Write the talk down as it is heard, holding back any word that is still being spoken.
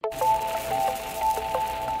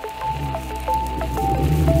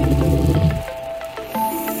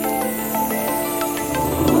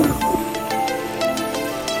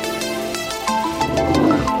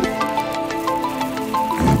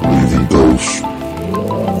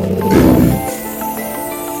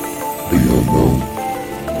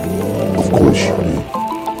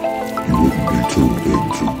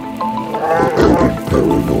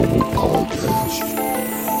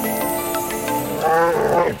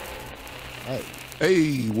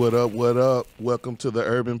Hey, what up, what up? Welcome to the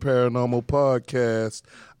Urban Paranormal Podcast.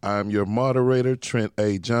 I'm your moderator, Trent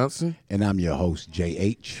A. Johnson. And I'm your host,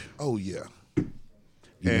 JH. Oh,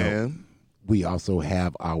 yeah. We also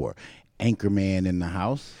have our anchorman in the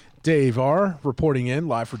house. Dave R. reporting in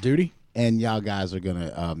live for duty. And y'all guys are going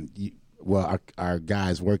to, our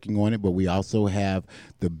guys working on it, but we also have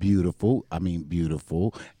the beautiful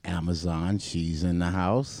Amazon. She's in the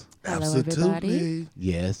house. Hello, everybody.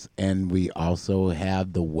 Yes, and we also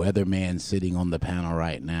have the weatherman sitting on the panel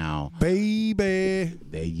right now. Baby.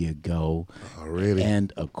 There you go. Already.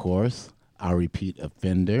 And, of course, our repeat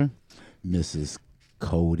offender, Mrs.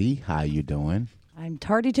 Cody. How you doing? I'm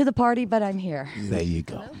tardy to the party, but I'm here. There you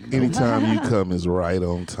go. Anytime you come is right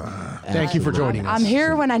on time. Thank you for joining us. I'm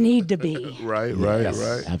here when I need to be. Right.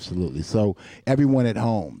 Absolutely. So, everyone at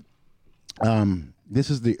home, this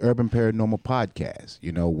is the Urban Paranormal Podcast,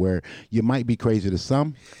 where you might be crazy to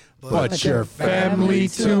some, but you're family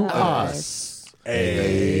to us.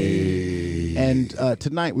 Hey. And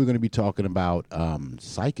tonight we're going to be talking about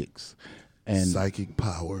psychics. And psychic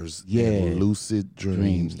powers. Yeah. And lucid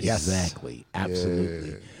dreams. Yes. Exactly.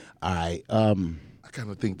 Absolutely. Yeah. All right. I kind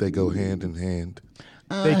of think they go hand in hand.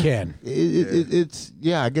 They can. It's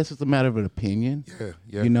I guess it's a matter of an opinion.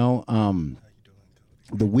 Yeah.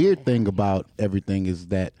 The weird thing about everything is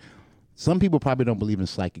that some people probably don't believe in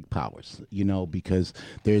psychic powers, because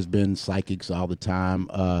there's been psychics all the time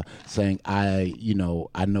saying, I know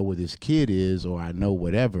where this kid is, or I know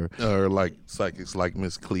whatever. Or like psychics like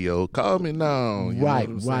Miss Cleo, call me now. You know what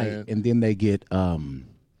I'm saying? And then they get found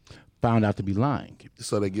out to be lying.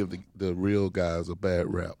 So they give the real guys a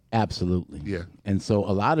bad rap. Absolutely. Yeah. And so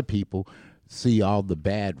a lot of people see all the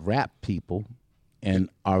bad rap people and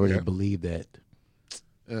already believe that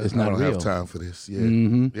it's not I don't real. have time for this. Yeah.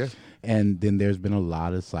 Mm-hmm. Yeah. And then there's been a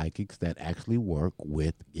lot of psychics that actually work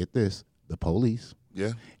with, get this, the police.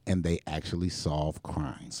 Yeah. And they actually solve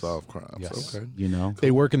crimes. Solve crimes. Yes. Okay.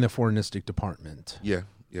 They work in the forensic department. Yeah.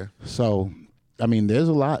 Yeah. So, there's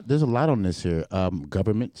a lot on this here.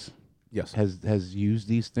 Governments Yes. has used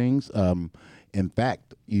these things. In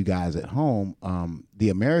fact, you guys at home, the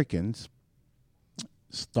Americans,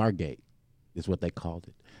 Stargate is what they called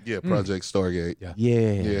it. Yeah. Project Stargate. Yeah.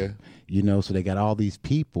 Yeah. So they got all these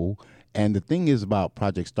people. And the thing is about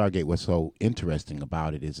Project Stargate, what's so interesting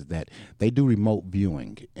about it is that they do remote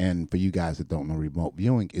viewing. And for you guys that don't know, remote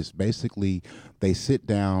viewing is basically they sit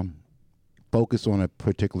down, focus on a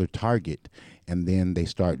particular target, and then they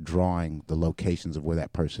start drawing the locations of where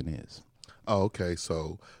that person is. Oh, okay.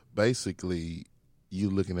 So basically, you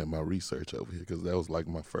looking at my research over here because that was like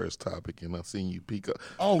my first topic, and I seen you peek up.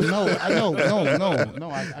 Oh no!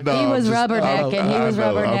 No. He was rubbernecking. He was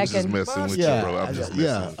rubbernecking. I'm just messing with you, bro. I'm just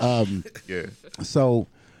messing with you. Yeah. So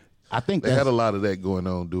I think they had a lot of that going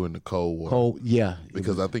on during the Cold War.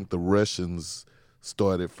 Because I think the Russians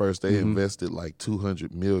started first. They invested like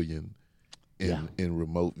 $200 million in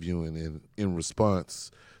remote viewing, and in response,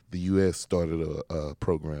 the U.S. started a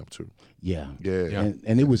program too. Yeah.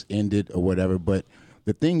 And it was ended or whatever. But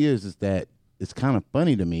the thing is that it's kind of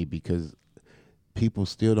funny to me because people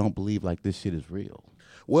still don't believe like this shit is real.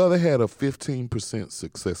 Well, they had a 15%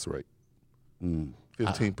 success rate.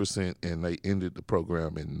 15%, and they ended the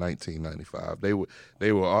program in 1995.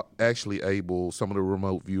 They were actually able. Some of the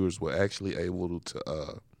remote viewers were actually able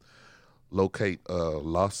to locate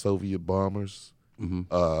lost Soviet bombers.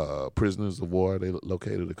 Prisoners of war. They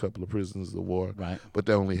located a couple of prisoners of war, right? But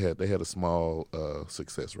they had a small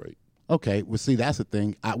success rate. Okay, well, see, that's the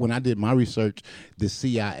thing. When I did my research, the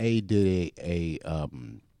CIA did a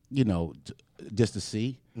just to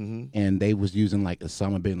see, and they was using like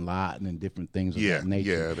Osama bin Laden and different things of that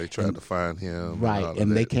nature. Yeah, they tried to find him, right?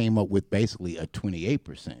 And they came up with basically a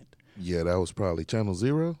 28%. Yeah, that was probably Channel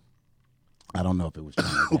Zero. I don't know if it was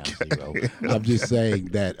Zero. I'm just saying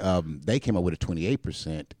that they came up with a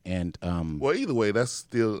 28%, and well, either way, that's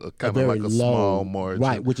still a kind a of like a low, small margin,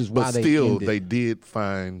 right? Which is why they did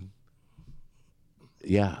find.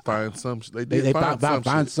 Find some. They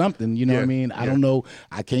found something. You know what I mean? I don't know.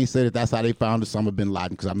 I can't say that that's how they found Osama bin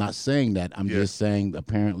Laden because I'm not saying that. I'm just saying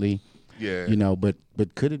apparently. Yeah.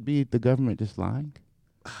 But could it be the government just lying?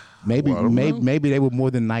 Maybe they were more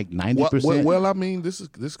than like 90%. Well, I mean,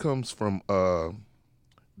 this comes from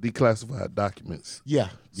declassified documents. Yeah.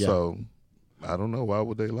 So I don't know. Why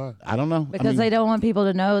would they lie? I don't know. Because they don't want people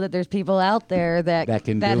to know that there's people out there that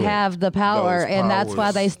have the power, and that's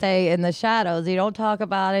why they stay in the shadows. You don't talk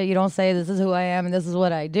about it. You don't say this is who I am and this is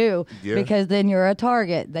what I do, because then you're a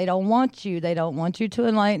target. They don't want you. They don't want you to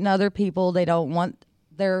enlighten other people. They don't want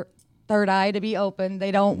their third eye to be open.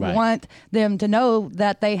 They don't want them to know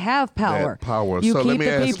that they have power. That power. You so keep let me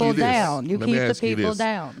the ask people you this. down. You let keep me the ask you people this.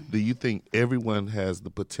 down. Do you think everyone has the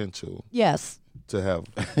potential Yes. to have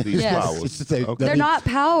these Yes. powers? Okay. They're not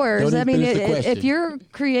powers. I mean, finish the question. if you're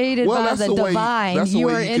created Well, by that's the the way- divine, that's the you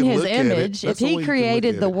way are you in can his look at it. image. That's If the way he you can look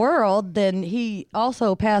created at the it. world, then he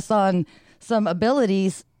also passed on some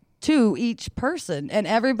abilities to each person, and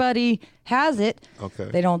everybody has it. Okay.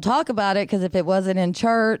 They don't talk about it because if it wasn't in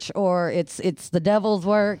church or it's the devil's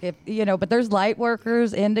work, if but there's light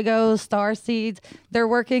workers, indigos, star seeds. They're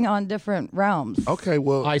working on different realms. Okay,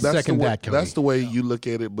 well, I that's second the way, that, Kelly. That's the way you look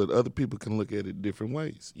at it, but other people can look at it different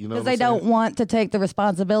ways. You know, Because what they I'm don't saying? want to take the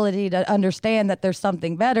responsibility to understand that there's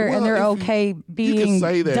something better, Well, and they're if you- okay you can being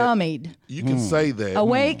say that. dummied, You can say that.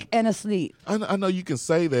 awake and asleep. I know you can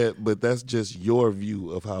say that, but that's just your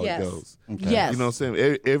view of how Yes. it goes. Yes. You know what I'm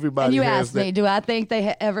saying? Everybody And you has asked that. me, do I think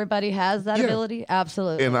everybody has that Yeah. ability?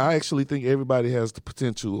 Absolutely. And I actually think everybody has the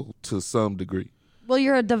potential to some degree. Well,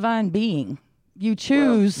 you're a divine being. You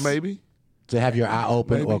choose. Maybe. To have your eye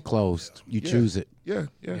open Maybe. or closed. You choose it. Yeah.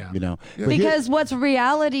 You know. Yeah. But here- Because what's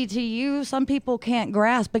reality to you, some people can't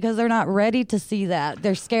grasp because they're not ready to see that.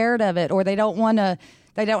 They're scared of it, or they don't want to.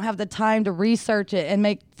 They don't have the time to research it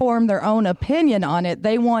and form their own opinion on it.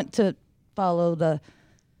 They want to follow the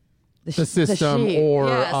system sheep. or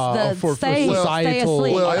Yes, for stay societal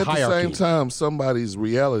asleep. Well, at the hierarchy. same time, somebody's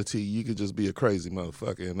reality, you could just be a crazy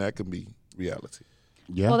motherfucker, and that can be reality.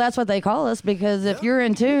 yeah. Well, that's what they call us, because if you're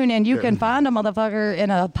in tune and you can find a motherfucker in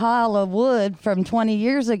a pile of wood from 20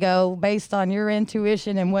 years ago based on your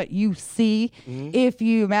intuition and what you see, if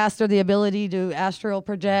you master the ability to astral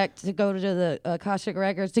project, to go to the Akashic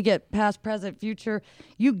records, to get past, present, future,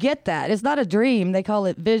 you get that. It's not a dream. They call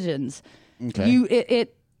it visions. Okay.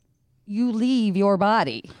 You leave your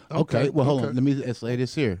body. Okay. Well, hold on. Let me say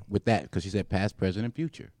this here with that, because you said past, present, and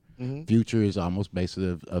future. Future is almost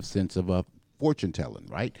basically a sense of a fortune telling,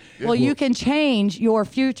 right? Well, you can change your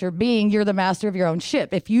future, being you're the master of your own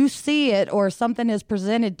ship. If you see it or something is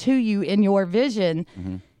presented to you in your vision,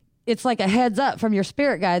 it's like a heads up from your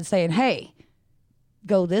spirit guide saying, hey,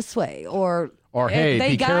 go this way. Or hey, they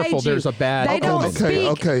be guide careful, you. there's a bad They don't omen.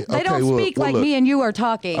 speak. They don't well, speak well, like look. me and you are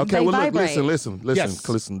talking. Okay, they well, look, vibrate. listen, Yes.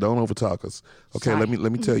 listen. Don't overtalk us. Okay, Sorry.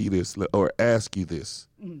 let me tell you this, or ask you this.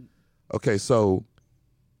 Okay, so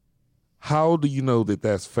how do you know that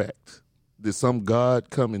that's fact? Did some God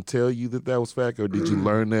come and tell you that was fact, or did you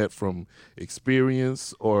learn that from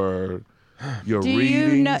experience or your Do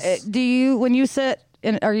readings? you know? Do you when you sit?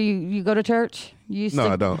 Are you go to church? You used No,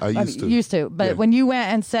 to, I don't. I used to. Used to, but Yeah. when you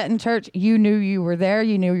went and sat in church, you knew you were there.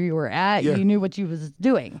 You knew you were at. Yeah. You knew what you was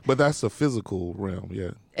doing. But that's a physical realm, yeah.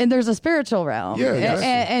 And there's a spiritual realm. Yeah, yes.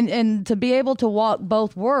 and to be able to walk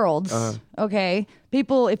both worlds, okay,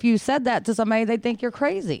 people, if you said that to somebody, they think you're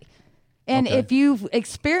crazy. And Okay. if you've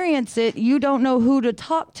experienced it, you don't know who to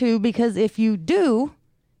talk to, because if you do,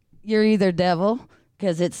 you're either devil,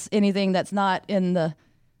 because it's anything that's not in the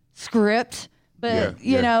script. But,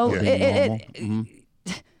 Yeah, you know, yeah.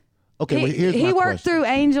 Okay, well, here's he my worked question. through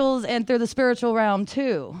angels and through the spiritual realm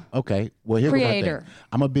too. Okay, well, here's Creator. my thing.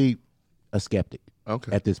 I'm going to be a skeptic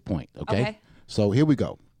Okay. at this point, okay? Okay. So here we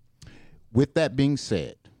go. With that being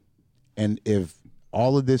said, and if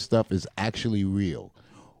all of this stuff is actually real,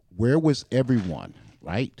 where was everyone,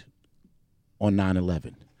 right, on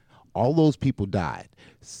 9/11? All those people died.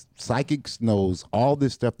 Psychics knows all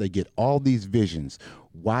this stuff. They get all these visions.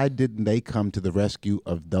 Why didn't they come to the rescue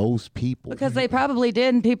of those people? Because they probably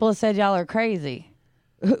did, and people said y'all are crazy.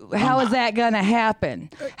 How is that going to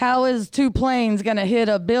happen? How is two planes going to hit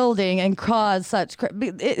a building and cause such?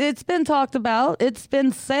 It's been talked about. It's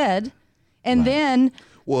been said, and then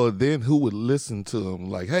Well, then who would listen to them?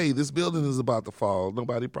 Like, hey, this building is about to fall.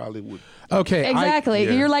 Nobody probably would. Okay. exactly,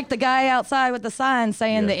 yeah. you're like the guy outside with the sign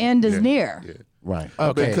saying the end is near. Yeah. Right.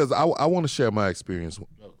 Okay. Because I want to share my experience.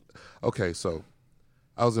 Okay, so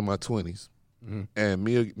I was in my 20s, and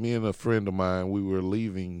me and a friend of mine, we were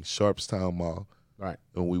leaving Sharpstown Mall, Right.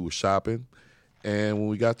 and we were shopping. And when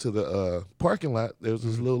we got to the parking lot, there was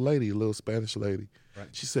this little lady, a little Spanish lady. Right.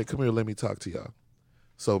 She said, "Come here, let me talk to y'all."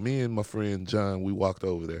 So me and my friend John, we walked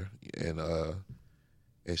over there,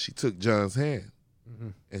 and she took John's hand,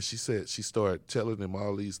 and she started telling him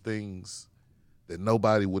all these things that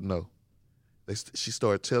nobody would know. She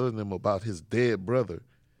started telling him about his dead brother.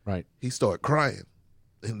 Right. He started crying,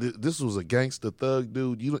 and this was a gangster thug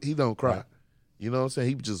dude. He don't cry, Right. You know what I'm saying?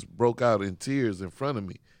 He just broke out in tears in front of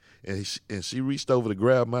me, and she reached over to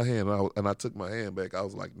grab my hand, and I took my hand back. I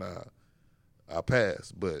was like, "Nah, I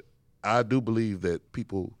passed." But I do believe that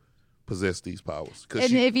people possess these powers. 'Cause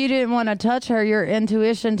And if you didn't want to touch her, your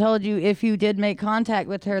intuition told you if you did make contact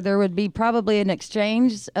with her, there would be probably an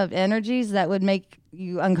exchange of energies that would make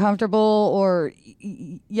you uncomfortable. Or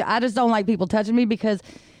I just don't like people touching me because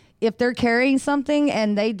if they're carrying something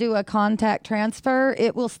and they do a contact transfer,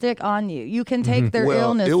 it will stick on you. You can take their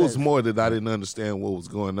illnesses. It was more that I didn't understand what was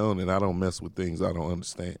going on, and I don't mess with things I don't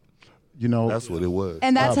understand. You know, That's what it was.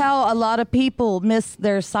 And that's how a lot of people miss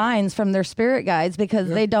their signs from their spirit guides because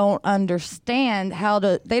they don't understand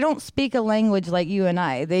they don't speak a language like you and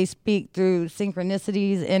I. They speak through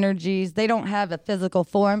synchronicities, energies. They don't have a physical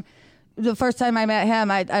form. The first time I met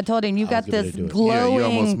him, I told him, you got this Yeah, glowing you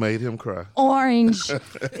almost made him cry. orange.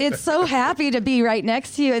 It's so happy to be right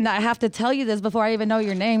next to you. And I have to tell you this before I even know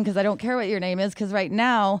your name because I don't care what your name is because right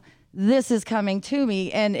now this is coming to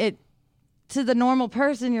me. And to the normal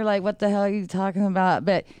person, you're like, what the hell are you talking about?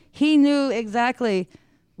 But he knew exactly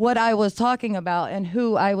what I was talking about and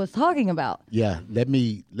who I was talking about. Yeah, let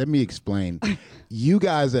me explain. You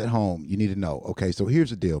guys at home, you need to know. Okay, so here's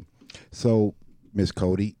the deal. So Miss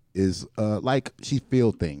Cody is like she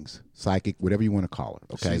feels things, psychic, whatever you want to call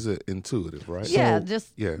her. Okay, She's intuitive, right? Yeah, So-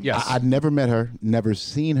 just Yeah. Yes. I'd never met her, never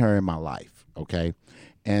seen her in my life. Okay,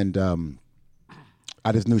 and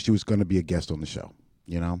I just knew she was going to be a guest on the show.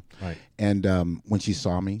 You know, Right. And when she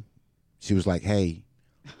saw me, she was like, "Hey,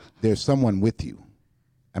 there's someone with you."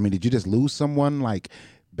 I mean, did you just lose someone, like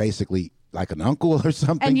basically like an uncle or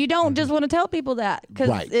something? and you don't just want to tell people that because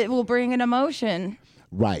Right. it will bring an emotion.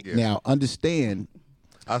 Right. Now, understand,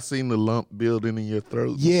 I seen the lump building in your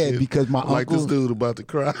throat. and Yeah, shit. because my like this uncle- dude about to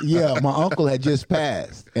cry. yeah, my uncle had just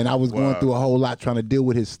passed, and I was going Wow. through a whole lot trying to deal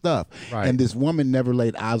with his stuff. Right. And this woman never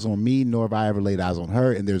laid eyes on me, nor have I ever laid eyes on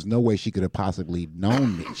her, and there's no way she could have possibly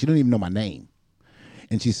known me. She didn't even know my name.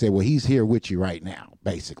 And she said, well, he's here with you right now,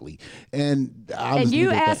 basically. And I was And you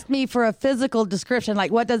leaving it at asked me for a physical description,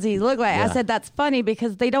 like what does he look like? I Yeah. said that's funny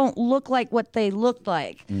because they don't look like what they looked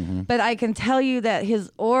like. Mm-hmm. But I can tell you that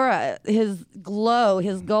his aura, his glow,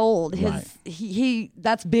 his gold, his Right. he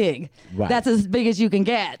that's big. Right. That's as big as you can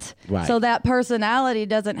get. Right. So that personality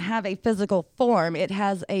doesn't have a physical form. It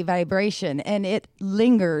has a vibration and it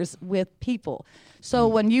lingers with people. So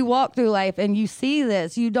Mm. when you walk through life and you see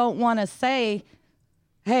this, you don't want to say,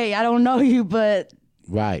 "Hey, I don't know you, but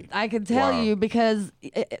Right, I can tell Wow. you because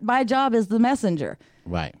my job is the messenger."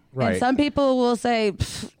 right. Right. And some people will say,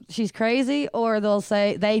 "Pfft, she's crazy," or they'll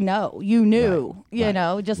say, they know, you knew, you Right.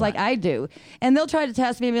 know, just like I do. And they'll try to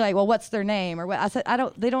test me and be like, well, what's their name? Or what? I said,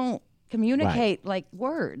 they don't communicate like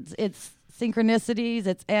words. It's synchronicities,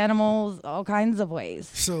 it's animals, all kinds of ways.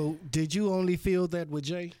 So, did you only feel that with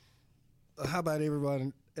Jay? Or how about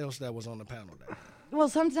everybody else that was on the panel there? Well,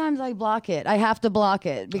 sometimes I block it. I have to block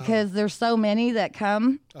it because there's so many that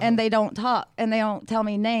come and they don't talk and they don't tell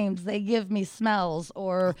me names. They give me smells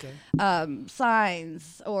or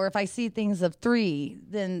signs, or if I see things of 3,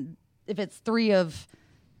 then if it's 3 of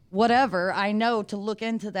whatever, I know to look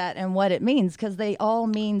into that and what it means because they all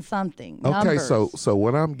mean something. Okay, Numbers. so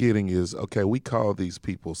what I'm getting is, okay, we call these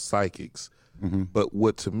people psychics, but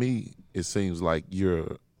what to me it seems like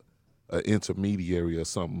you're an intermediary or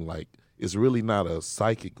something. Like it's really not a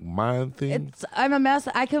psychic mind thing. I'm a mess.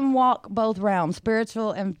 I can walk both realms,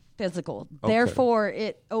 spiritual and physical. Therefore,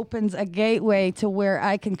 it opens a gateway to where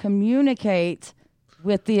I can communicate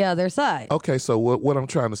with the other side. Okay, so what I'm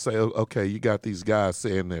trying to say, okay, you got these guys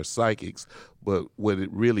saying they're psychics, but what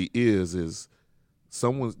it really is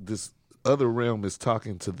this other realm is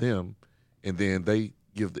talking to them, and then they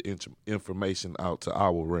give the information out to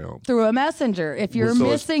our realm. Through a messenger. If you're So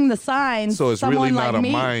it's- missing the signs, So it's someone really not like a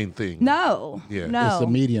me, mind thing. No, Yeah. no. It's a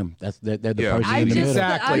medium. That's they're the Yeah. person I'm in the just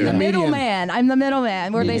middle. Exactly. I'm the Yeah. middleman. I'm the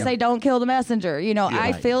middleman where they Medium. say don't kill the messenger. You know,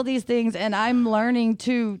 I Right. feel these things and I'm learning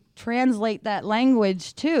to translate that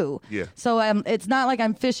language too. Yeah. So it's not like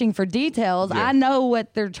I'm fishing for details. Yeah. I know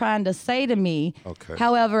what they're trying to say to me. Okay.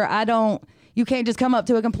 However, you can't just come up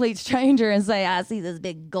to a complete stranger and say, I see this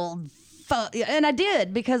big gold. And I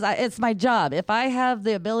did because it's my job. If I have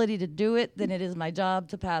the ability to do it, then it is my job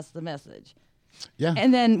to pass the message. Yeah.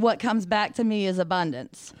 And then what comes back to me is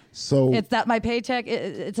abundance. So It's that my paycheck,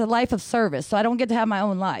 it's a life of service. So I don't get to have my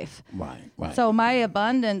own life. right. So my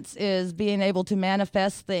abundance is being able to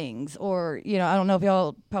manifest things, or, you know, I don't know if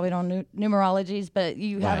y'all probably don't know numerologies, but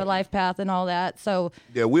you have a Right. life path and all that. So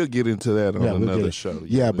Yeah, we'll get into that on Yeah, we'll another get it. show.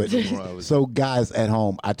 Yeah, the but numerology. so guys at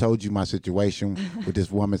home, I told you my situation with this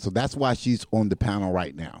woman, so that's why she's on the panel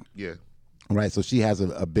right now. yeah. All right, so she has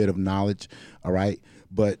a bit of knowledge. All right,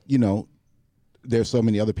 but you know, there's so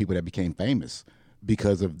many other people that became famous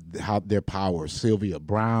because of how their power. Sylvia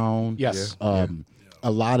Brown, Yes. a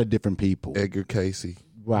lot of different people. Edgar Casey.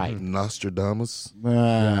 Right. Nostradamus.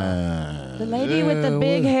 The lady with the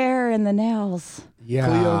big hair and the nails.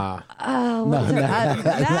 Yeah. Oh, what's her?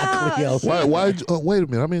 No, Why? Oh, wait a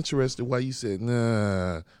minute. I'm interested. Why you said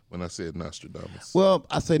nah when I said Nostradamus? Well,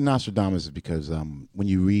 I say Nostradamus because when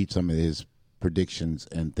you read some of his predictions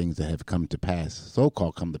and things that have come to pass,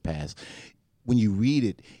 so-called come to pass, when you read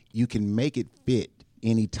it, you can make it fit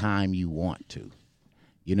any time you want to.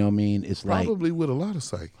 You know what I mean? It's like Probably with a lot of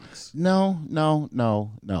psychics. no.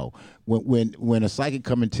 When a psychic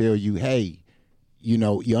come and tell you, hey, you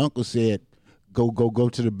know, your uncle said, go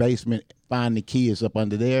to the basement, find the key, it's up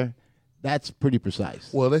under there. That's pretty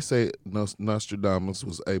precise. Well, they say Nostradamus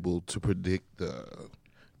was able to predict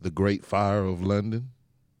the Great Fire of London.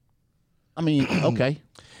 I mean, okay.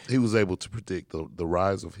 He was able to predict the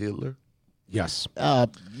rise of Hitler. Yes.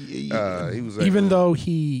 He was able, Even though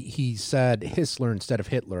he said Histler instead of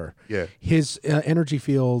Hitler, Yeah. his energy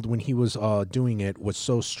field when he was doing it was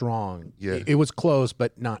so strong. Yeah. It was close,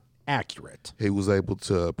 but not accurate. he was able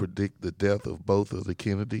to predict the death of both of the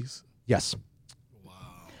Kennedys. Yes.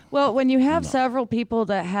 Well, when you have several people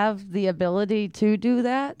that have the ability to do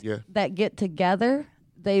that, Yeah. that get together,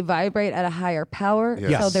 they vibrate at a higher power,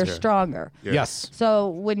 Yes. so they're Yeah. stronger. Yeah. Yes. So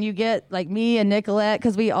when you get like me and Nicolette,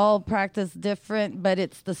 because we all practice different, but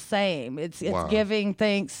it's the same. It's Wow. giving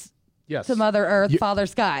thanks Yes. to Mother Earth, You- Father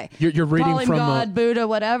Sky. You're reading Call him from God, Buddha,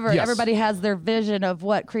 whatever. Yes. Everybody has their vision of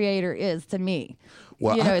what Creator is to me.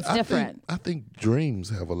 Well, you know, I- it's I different. I think dreams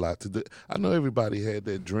have a lot to do. I know everybody had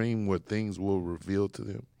that dream where things were revealed to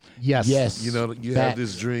them. Yes. Yes. You know, you have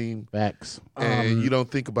this dream Facts. and you don't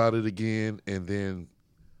think about it again, and then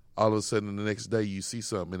all of a sudden the next day you see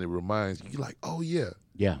something and it reminds you. You're like, oh yeah,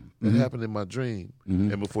 Yeah. that happened in my dream,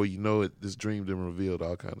 and before you know it, this dream then revealed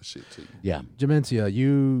all kind of shit to you. Yeah. Dementia,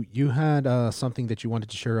 you had something that you wanted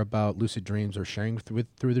to share about lucid dreams or sharing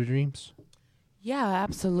through the dreams? Yeah,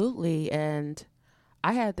 absolutely. And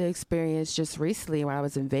I had the experience just recently when I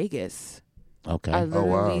was in Vegas. Okay. I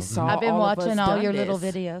literally wow. saw I've been all of us watching all done your little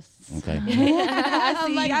this. videos. Okay.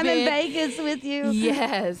 I'm like, I'm in Vegas with you.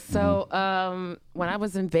 Yes. So when I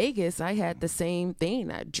was in Vegas, I had the same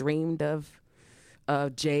thing. I dreamed of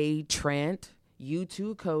Jay, Trent, you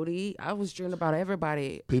too, Cody. I was dreaming about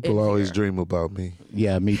everybody. People in always here. dream about me.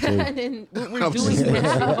 Yeah, me too. And then what we're doing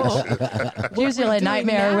now, It's usually a doing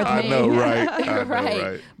nightmare with now- I me. know, right? I know, right.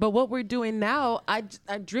 right? But what we're doing now, I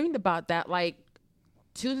dreamed about that like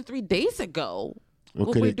 2 to 3 days ago. Well,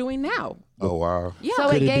 what could we're it- doing now. Oh wow. Yeah. So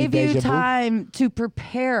Could it it be gave you deja vu? time to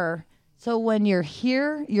prepare. So when you're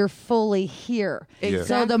here, you're fully here. Yeah.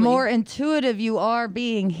 So the more intuitive you are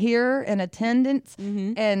being here in attendance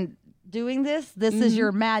and doing this is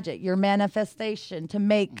your magic, your manifestation to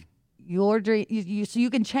make your dream. So you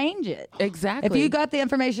can change it. Exactly. If you got the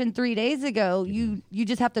information 3 days ago, you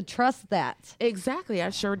just have to trust that. Exactly. I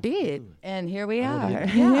sure did. And here we are.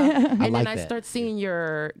 Yeah. And like then I that. start seeing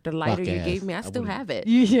the lighter Fuck you ass. gave me. I I still wouldn't- have it.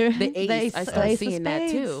 The ace, I started ace of seeing that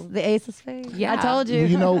spades. too. The ace of spades. Yeah. I told you.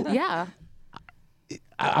 You know, Yeah.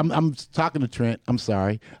 I'm talking to Trent. I'm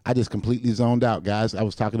sorry. I just completely zoned out, guys. I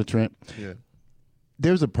was talking to Trent. Yeah.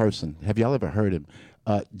 There's a person. Have y'all ever heard him?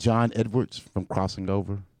 John Edwards from Crossing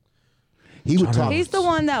Over. He would talk. He's the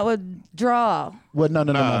one that would draw. Well, no.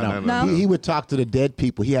 no. He would talk to the dead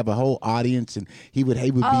people. He have a whole audience, and he would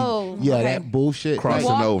be Oh, yeah, okay. that bullshit. Crossing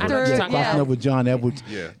Walk over. through- Yeah, Yeah. crossing over John Edwards.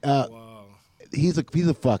 Yeah. He's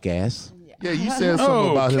a fuck ass. Yeah, you said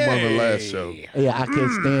something about him on the last show. Yeah, I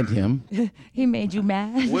can't stand him. He made you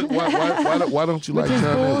mad. Why don't you like John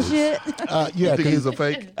Edwards? Bullshit. Yeah, You think 'cause he's a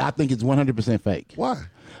fake? I think it's 100% fake. Why?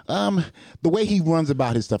 The way he runs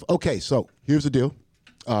about his stuff. Okay, so here's the deal.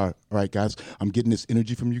 All right, guys. I'm getting this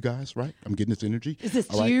energy from you guys, right? I'm getting this energy. Is this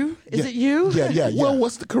All right? you? Is Yeah. it you? Yeah. Well,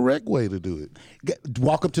 what's the correct way to do it?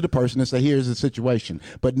 Walk up to the person and say, "Here's the situation."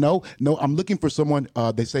 But no, I'm looking for someone.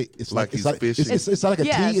 They say it's Like he's fishing? It's like a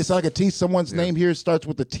Yes. T. It's like a T. Someone's name here starts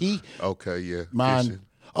with a T. Okay, yeah. Mine. Fishing.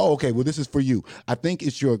 Oh, okay. Well, this is for you. I think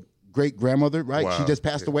it's your great grandmother, right? Wow. She just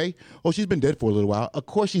passed away. Oh, she's been dead for a little while. Of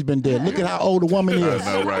course, she's been dead. Look at how old the woman is.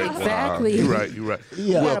 I know, right? Exactly. Wow. You're right.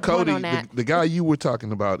 Yeah. Well, Got a point Cody, on that. the guy you were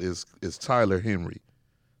talking about is Tyler Henry,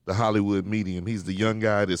 the Hollywood medium. He's the young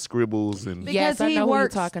guy that scribbles and. Because Yes, I he know who you're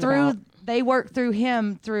works talking through. about. They work through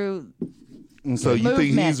him through. So you think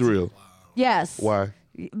movement. he's real? Yes. Why?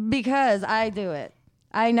 Because I do it.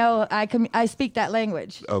 I know. I speak that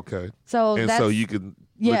language. Okay. So and that's so you can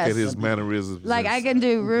look yes. at his mannerisms. like and- I can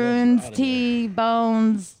do runes, tea,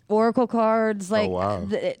 bones, oracle cards. Like wow.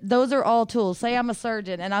 those are all tools. Say I'm a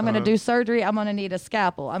surgeon and I'm going to do surgery. I'm going to need a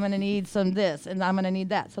scalpel. I'm going to need some this and I'm going to need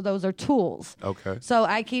that. So those are tools. Okay. So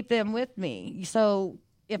I keep them with me. So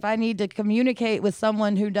if I need to communicate with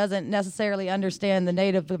someone who doesn't necessarily understand the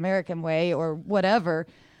Native American way or whatever,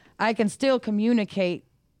 I can still communicate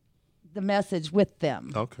the message with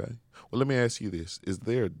them. Okay. Well, let me ask you this: is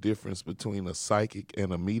there a difference between a psychic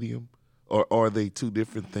and a medium, or are they two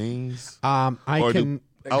different things? I Or can.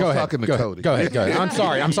 I was go ahead. talking to go Cody. Ahead. Go ahead.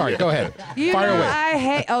 I'm sorry. Go ahead. You Fire know, away. I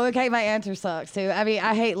hate. Oh, okay. My answer sucks too. I mean,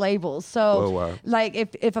 I hate labels. So, Oh, wow. like,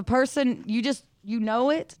 if a person you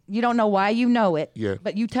know it, you don't know why you know it. Yeah.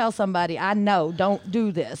 But you tell somebody, I know, don't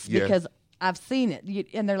do this Yeah. because I've seen it.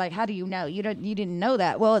 And they're like, how do you know? You didn't know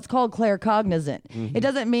that. Well, it's called claircognizant. Mm-hmm. It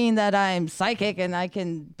doesn't mean that I'm psychic and I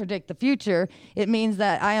can predict the future. It means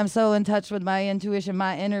that I am so in touch with my intuition,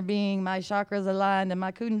 my inner being, my chakras aligned, and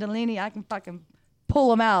my kundalini. I can fucking pull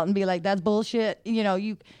them out and be like, that's bullshit. You know,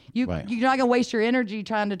 Right. you're not gonna waste your energy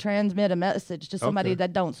trying to transmit a message to somebody Okay.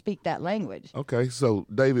 that don't speak that language. Okay, so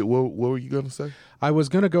David, what were you going to say? I was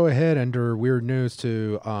going to go ahead under weird news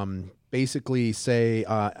to basically say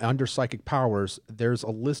under psychic powers, there's a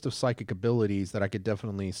list of psychic abilities that I could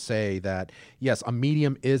definitely say that, yes, a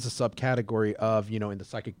medium is a subcategory of, in the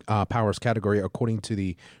psychic powers category, according to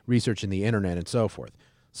the research in the internet and so forth.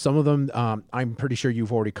 Some of them, I'm pretty sure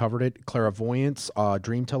you've already covered it: clairvoyance,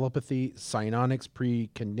 dream telepathy, psionics,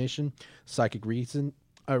 precognition, psychic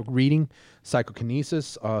reading,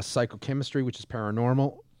 psychokinesis, psychochemistry, which is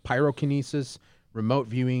paranormal, pyrokinesis, remote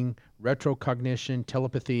viewing, retrocognition,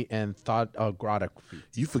 telepathy, and thoughtography.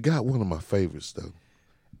 You forgot one of my favorites though.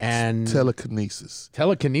 And Telekinesis.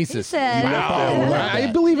 telekinesis. He said- Wow. I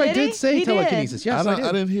believe I Did did he? say He did. telekinesis. Yes, I did.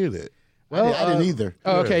 I didn't hear that. Well, I didn't either.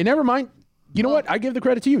 Okay, never mind. You know what? I give the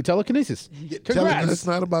credit to you. Telekinesis. Congrats. It's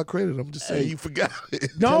not about credit. I'm just saying you forgot it.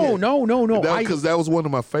 No. Because that was one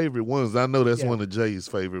of my favorite ones. I know that's one of Jay's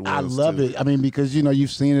favorite ones. I love too. it. I mean, because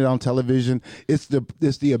you've seen it on television. It's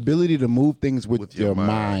the ability to move things with your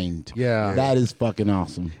mind. Yeah. that is fucking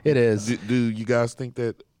awesome. It is. Do you guys think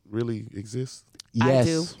that really exists? Yes,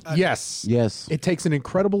 do. Yes. yes. It takes an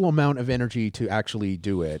incredible amount of energy to actually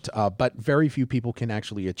do it, but very few people can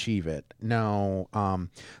actually achieve it. Now,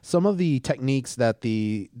 some of the techniques that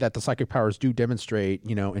the psychic powers do demonstrate,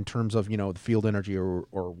 in terms of the field energy or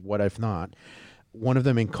what if not. One of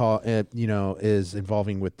them is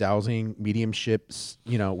involving with dowsing, mediumships.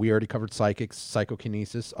 We already covered psychics,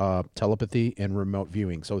 psychokinesis, telepathy, and remote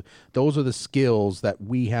viewing. So those are the skills that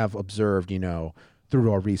we have observed, through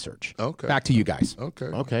our research. Okay. Back to you guys. Okay.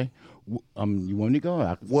 Okay. You want me to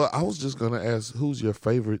go? Well, I was just gonna ask, who's your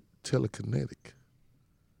favorite telekinetic?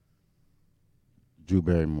 Drew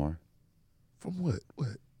Barrymore, From what? What?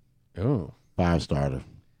 Oh. Firestarter.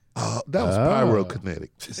 That was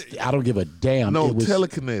pyrokinetic. I don't give a damn. No, It was,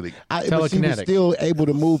 telekinetic. but she was Telekinetic. still able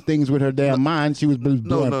to move things with her damn mind. She was blowing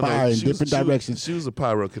No. fire in She was- different directions. She was a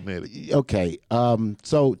pyrokinetic. Okay.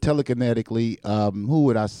 So telekinetically, who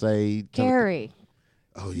would I say? Carrie.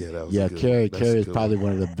 Oh yeah, that was Yeah, good. Carrie. That's Carrie is good. probably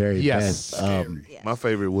one of the very Yes. best. My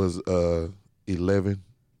favorite was 11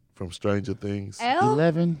 from Stranger Things.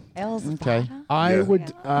 11. El's Okay. I Yeah.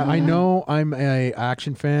 would. I know I'm a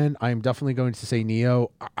action fan. I'm definitely going to say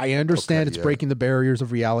Neo. I understand Okay, it's yeah. breaking the barriers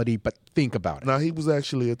of reality, but think about it. No, he was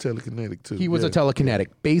actually a telekinetic too. He was Yeah. a telekinetic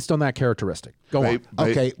based on that characteristic. Go on.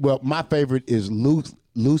 Okay. Well, my favorite is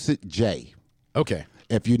Lucid J. Okay.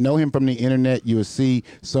 If you know him from the internet, you will see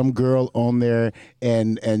some girl on there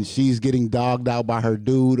and she's getting dogged out by her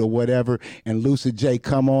dude or whatever, and Lucid J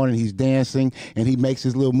come on and he's dancing and he makes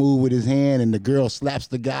his little move with his hand and the girl slaps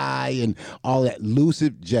the guy and all that.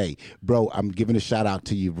 Lucid J, bro, I'm giving a shout out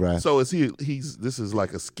to you, bro. So is this is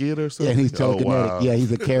like a skit or Yeah, something? and he's telekinetic. Oh, wow. Yeah,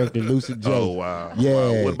 he's a character, Lucid J. Oh wow. Yeah.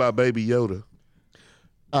 Wow. What about Baby Yoda?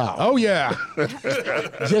 Oh yeah.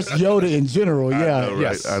 Just Yoda in general. Yeah. I know, right?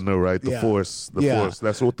 yes. I know, right? The Yeah. Force. The Yeah. Force.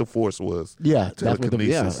 That's what the Force was. Yeah, that's what the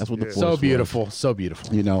Telekinesis. that's what the Yeah. force So was. beautiful. So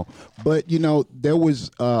beautiful. But there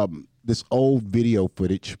was this old video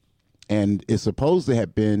footage, and it's supposed to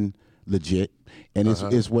have been legit, and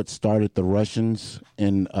it's what started the Russians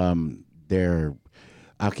and their.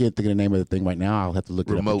 I can't think of the name of the thing right now. I'll have to look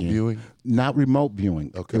it up Remote again. viewing? Not remote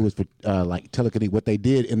viewing. Okay. It was for like telekinetic. What they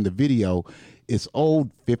did in the video, it's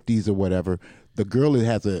old 50s or whatever. The girl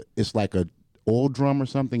it's like a oil drum or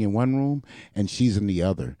something in one room, and she's in the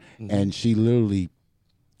other, and she literally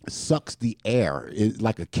sucks the air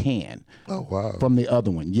like a can Oh wow. from the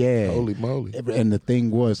other one. Yeah. Holy moly. And the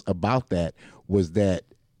thing was about that was that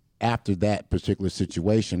after that particular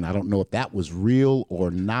situation, I don't know if that was real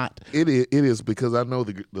or not. It is because I know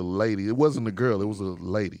the lady. It wasn't a girl. It was a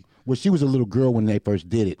lady. Well, she was a little girl when they first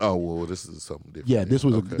did it. Oh well, this is something different. Yeah, this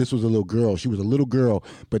was Okay. this was a little girl. She was a little girl,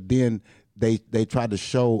 but then they tried to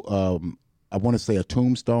show I want to say a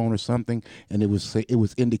tombstone or something, and it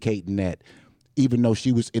was indicating that even though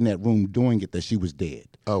she was in that room doing it, that she was dead.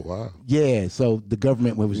 Oh wow. Yeah, so the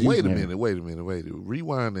government was using Wait a her. minute.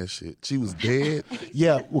 Rewind that shit. She was dead.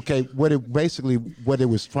 Yeah, okay. What it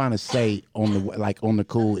was trying to say on the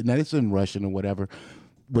cool. Now it's in Russian or whatever.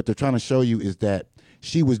 What they're trying to show you is that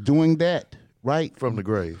she was doing that, right? From the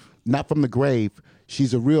grave. Not from the grave.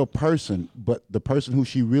 She's a real person, but the person who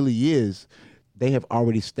she really is, they have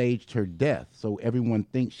already staged her death, so everyone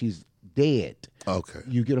thinks she's dead. Okay.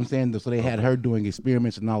 You get what I'm saying? So they had her doing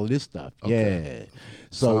experiments and all of this stuff. Okay. Yeah.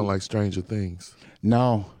 So Sound like Stranger Things.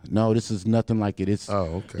 no, this is nothing like it. It's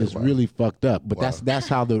It's Wow. really fucked up. But Wow. that's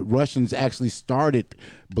how the Russians actually started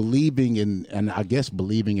believing and I guess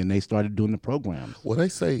believing, and they started doing the programs. Well, they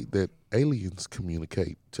say that aliens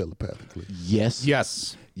communicate telepathically. Yes.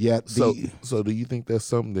 Yes. Yeah. So do you think that's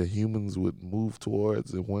something that humans would move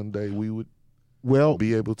towards, and one day we would well,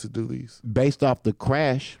 be able to do these? based off the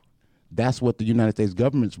crash, that's what the United States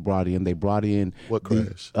government's brought in. They brought in What the,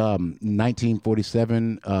 crash?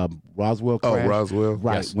 1947 Roswell Oh, crash. Roswell?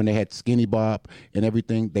 Right. Yes. When they had Skinny Bob and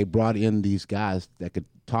everything, they brought in these guys that could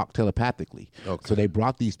talk telepathically. Okay. So they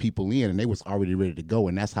brought these people in, and they was already ready to go,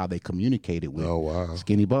 and that's how they communicated with Oh, wow.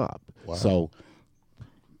 Skinny Bob. Wow. So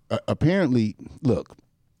apparently, look,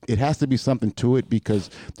 it has to be something to it because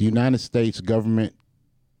the United States government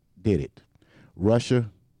did it. Russia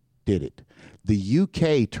did it. The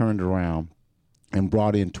UK turned around and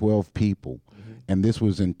brought in 12 people, and this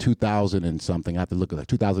was in 2000 and something. I have to look at that,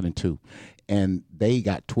 2002. And they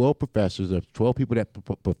got 12 professors, 12 people that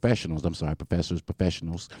professionals.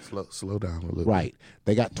 Slow down a little. Right.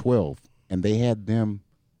 They got 12, and they had them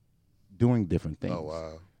doing different things. Oh,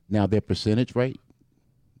 wow. Now their percentage rate,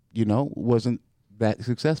 wasn't that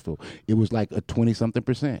successful. It was like a 20-something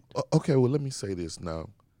percent. Okay, well, let me say this now.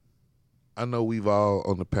 I know we've all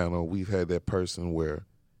on the panel, we've had that person where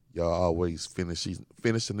y'all always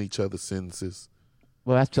finishing each other's sentences,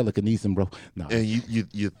 Well, that's telekinesis, bro. No. and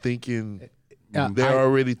you're thinking Yeah, they're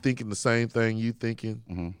already thinking the same thing you thinking.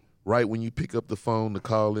 Mm-hmm. Right when you pick up the phone to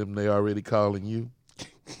call them, they already calling you.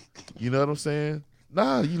 You know what I'm saying?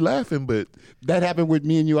 Nah, you laughing, but That happened with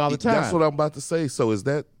me and you all the time. that's what I'm about to say. So is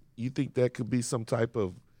that, you think that could be some type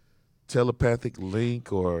of telepathic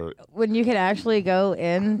link, or When you can actually go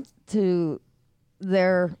into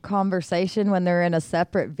their conversation when they're in a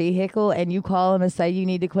separate vehicle and you call them and say you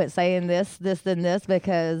need to quit saying this, and this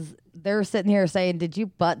because they're sitting here saying, did you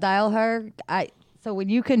butt dial her? So when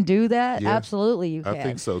you can do that, Yeah. absolutely you can. I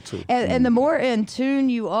think so too. And the more in tune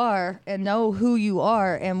you are and know who you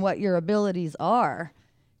are and what your abilities are,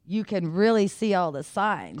 you can really see all the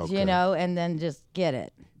signs, Okay. and then just get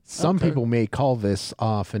it. Some people may call this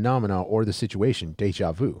phenomena or the situation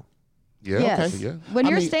deja vu. Yeah, Yes. yeah. When I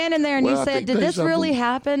you're mean, standing there and well, you I said, think did this deja vu- really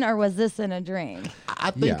happen or was this in a dream?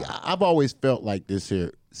 I think Yeah. I've always felt like this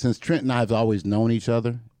here. Since Trent and I have always known each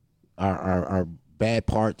other, our bad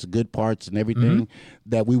parts, good parts, and everything,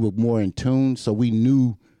 that we were more in tune, so we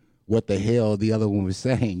knew what the hell the other one was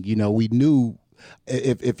saying. We knew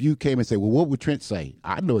if you came and said, well, what would Trent say?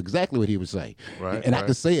 I know exactly what he would say. Right, And I right.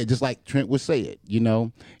 could say it just like Trent would say it,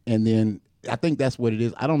 And then I think that's what it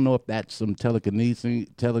is. I don't know if that's some telekinesis,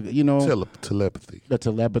 Telepathy. the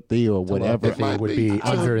telepathy or whatever. It might would be. be Just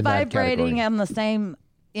under in that Vibrating category. on the same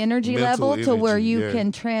energy Mental level to where energy, you yeah.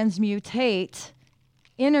 can transmutate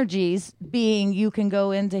energies, being you can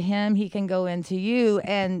go into him, he can go into you,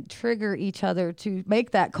 and trigger each other to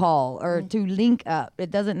make that call or to link up.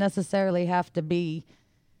 It doesn't necessarily have to be,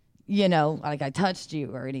 like I touched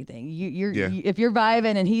you or anything. Yeah. If you're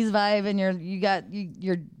vibing and he's vibing, you got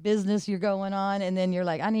your business you're going on, and then you're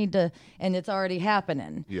like, I need to, and it's already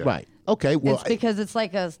happening. Yeah. Right. Okay. Well, It's because it's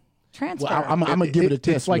like a transfer. well, I'm going to give it a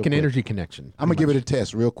test. It's like real an quick. energy connection. I'm gonna give it a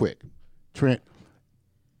test real quick. Trent,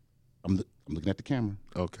 I'm looking at the camera.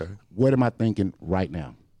 Okay. What am I thinking right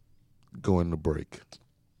now? Going to break.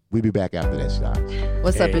 We'll be back after that shot.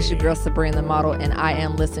 What's up? It's your girl Sabrina the Model, and I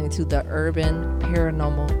am listening to the Urban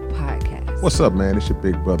Paranormal Podcast. What's up, man? It's your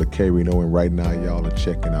big brother K Reno, and right now y'all are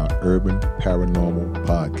checking out Urban Paranormal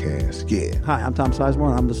Podcast. Yeah. Hi, I'm Tom Sizemore,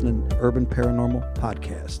 and I'm listening to Urban Paranormal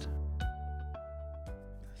Podcast.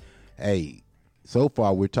 Hey, so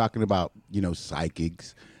far we're talking about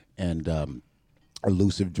psychics and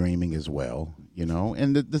elusive dreaming as well,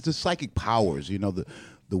 and the psychic powers,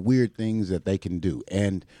 the weird things that they can do.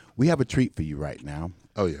 And we have a treat for you right now.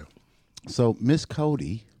 Oh yeah. So Miss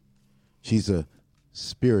Cody, she's a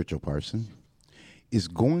spiritual person, is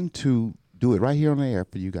going to do it right here on the air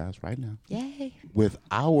for you guys right now Yay. with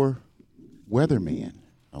our weatherman.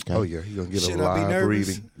 Okay. Oh yeah. He gonna get Should a I be live nervous?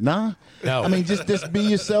 reading. Nah. No. I mean, just be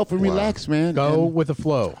yourself and relax, man. Go And with the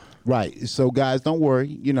flow. Right. So, guys, don't worry.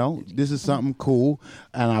 You know, this is something cool,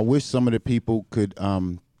 and I wish some of the people could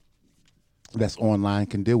that's online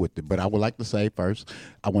can deal with it. But I would like to say first,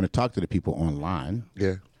 I want to talk to the people online.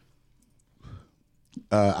 Yeah.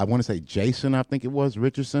 I want to say Jason, I think it was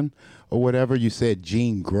Richardson or whatever. You said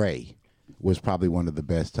Jean Grey was probably one of the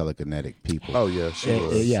best telekinetic people. Oh yeah, she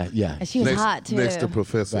was. Yeah. And she's hot too. Next to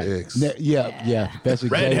Professor X. Yeah. Best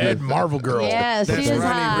Redhead Marvel girl. Yeah, she That's is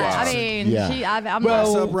Ronnie hot. Watson. I mean, Yeah. I'm What's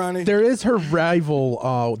Well, up, Ronnie? there is her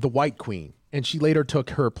rival, the White Queen, and she later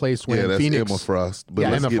took her place when Yeah, that's Phoenix. Emma Frost. But Yeah,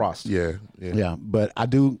 let's Emma Frost. Yeah. Yeah, but I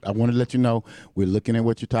want to let you know we're looking at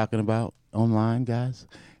what you're talking about online, guys.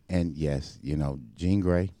 And yes, you know, Jean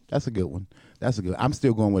Grey, that's a good one. I'm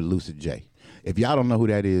still going with Lucid J. If y'all don't know who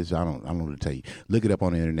that is, I don't know what to tell you. Look it up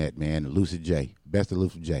on the internet, man. Lucid J, best of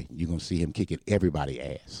Lucid J. You're gonna see him kicking everybody's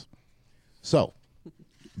ass. So,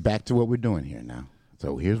 back to what we're doing here now.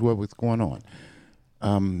 So here's what's going on.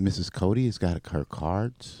 Mrs. Cody has got her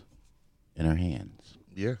cards in her hands.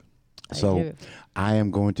 Yeah. So do. I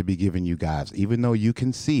am going to be giving you guys, even though you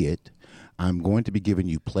can see it, I'm going to be giving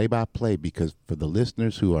you play-by-play because for the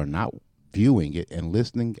listeners who are not viewing it and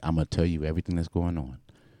listening, I'm going to tell you everything that's going on.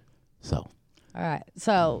 So. All right.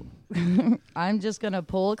 So I'm just going to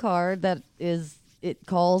pull a card that it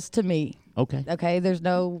calls to me. Okay. Okay. There's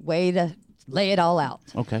no way to lay it all out.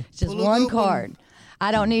 Okay. It's just Pull a one good one. card.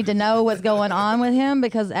 I don't need to know what's going on with him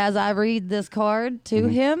because as I read this card to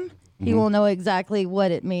him, he will know exactly what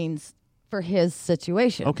it means for his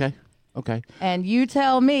situation. Okay. And you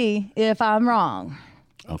tell me if I'm wrong.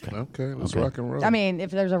 Okay. Okay. Let's rock and roll. I mean,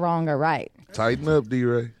 if there's a wrong or right. Tighten up,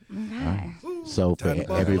 D-Ray. So for Time to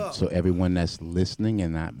buckle up. everyone that's listening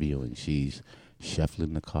and not viewing, she's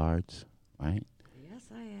shuffling the cards, right? Yes,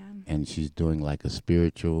 I am. And she's doing like a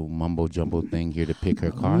spiritual mumbo jumbo thing here to pick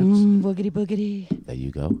her cards. Boogity boogity. There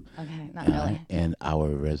you go. Okay, not really. And our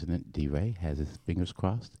resident D-Ray has his fingers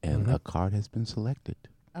crossed, and a card has been selected.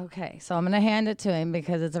 Okay, so I'm going to hand it to him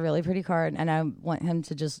because it's a really pretty card, and I want him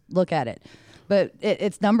to just look at it. But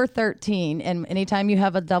it's number 13, and anytime you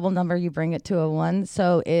have a double number, you bring it to a 1.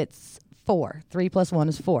 So it's 4. 3 plus 1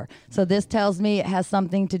 is 4. So this tells me it has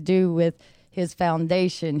something to do with his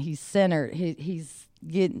foundation. He's centered. He's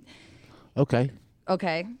getting... Okay.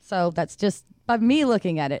 Okay, so that's just by me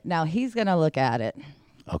looking at it. Now he's going to look at it.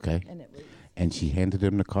 Okay. And she handed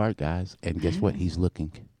him the card, guys. And guess what? He's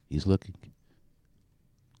looking. He's looking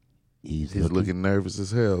nervous as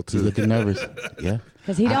hell too. He's looking nervous. Yeah.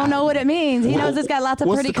 Because he don't know what it means. He knows it's got lots of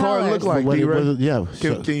What's pretty the card colors. look like, What- D-Ray? what- yeah.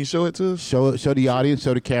 Can you show it to us? Show the audience.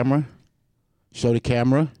 Show the camera. Show the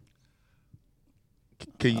camera.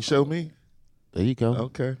 Can you show me? There you go.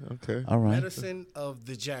 Okay. All right. Medicine of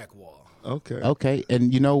the Jaguar. Okay. Okay.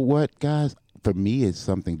 And you know what, guys? For me, it's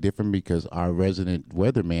something different because our resident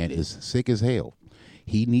weatherman is sick as hell.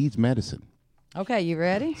 He needs medicine. Okay, you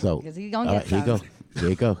ready? So because he's gonna all get right, here you some. go. There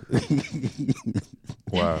you go.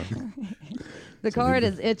 Wow. The card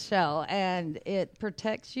is It Shall, and it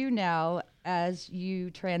protects you now as you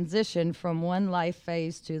transition from one life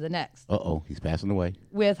phase to the next. He's passing away.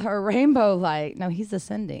 With her rainbow light, no, he's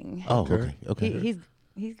ascending. Oh, okay.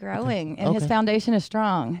 He's growing, and his Okay. foundation is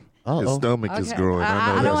strong. His stomach is Okay. growing. I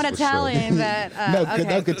know I don't that's want to for tell sure. him that.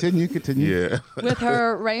 No, continue. Yeah. With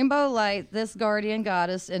her rainbow light, this guardian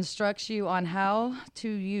goddess instructs you on how to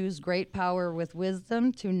use great power with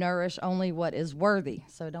wisdom to nourish only what is worthy.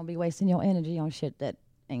 So don't be wasting your energy on shit that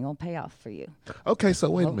ain't gonna pay off for you. Okay,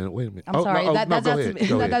 so wait a minute. I'm sorry. No, that go that's ahead.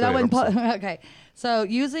 Go ahead. that wasn't I'm sorry. okay. So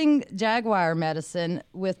using Jaguar medicine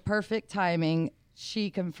with perfect timing,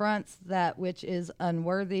 she confronts that which is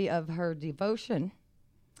unworthy of her devotion,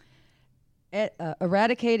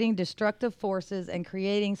 eradicating destructive forces and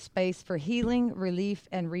creating space for healing, relief,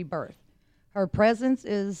 and rebirth. Her presence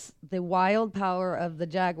is the wild power of the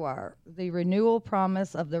jaguar, the renewal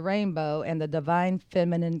promise of the rainbow, and the divine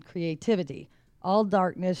feminine creativity. All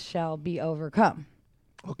darkness shall be overcome.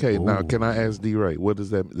 Okay, now can I ask D-Ray, what does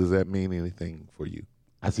that mean anything for you?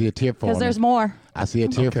 I see a tear for Because there's more. I see a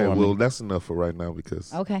tear Okay, for well that's enough for right now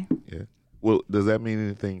because Okay. yeah. Well, does that mean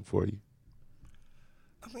anything for you,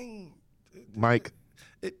 I mean, Mike?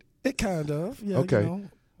 it kind of. Yeah. Okay. You know,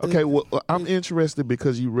 Okay, well I'm interested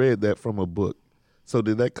because you read that from a book. So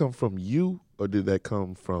did that come from you or did that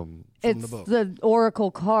come from It's book. the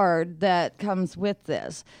oracle card that comes with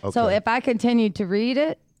this. So Okay. if I continue to read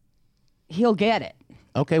it, he'll get it.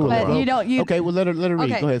 Okay, well, But you don't- you- okay, well, let her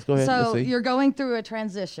read. Okay. Go ahead. Let's So see. you're going through a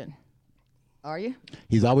transition. Are you?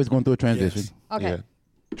 He's always going through a transition. Yes. Okay. yeah,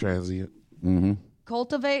 transient?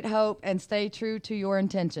 Cultivate hope and stay true to your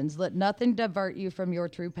intentions. Let nothing divert you from your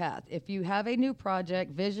true path. If you have a new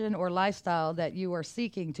project, vision, or lifestyle that you are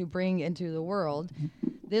seeking to bring into the world,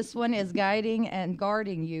 This one is guiding and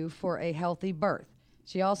guarding you for a healthy birth.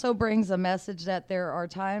 She also brings a message that there are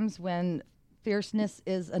times when fierceness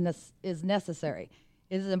is necessary.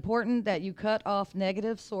 It is important that you cut off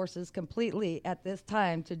negative sources completely at this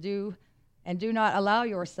time to do not allow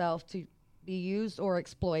yourself to be used or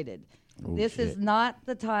exploited. This is not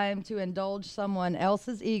the time to indulge someone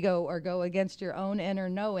else's ego or go against your own inner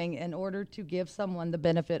knowing in order to give someone the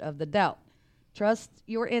benefit of the doubt. Trust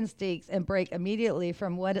your instincts and break immediately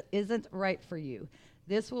from what isn't right for you.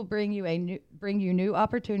 This will bring you new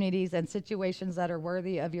opportunities and situations that are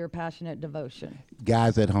worthy of your passionate devotion.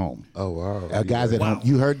 Guys at home. Oh, wow. Guys at home.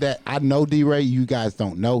 You heard that? I know D-Ray. You guys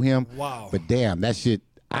don't know him. Wow. But damn, that shit,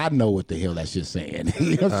 I know what the hell that shit's saying.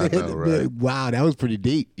 You know what I'm saying? know, right? Wow, that was pretty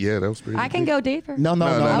deep. Yeah, that was pretty I can go deeper. No.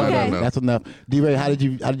 Okay. That's enough. D-Ray, how did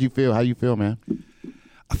you feel? How you feel, man?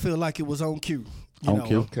 I feel like it was on cue. On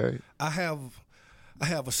cue? Okay. I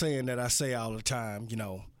have a saying that I say all the time,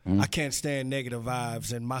 I can't stand negative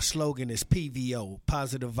vibes, and my slogan is PVO,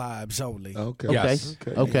 positive vibes only. Okay. Yes.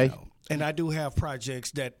 Okay. And I do have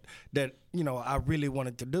projects that I really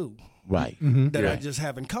wanted to do. Right. That I just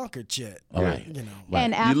haven't conquered yet. All right.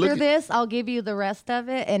 And after this, I'll give you the rest of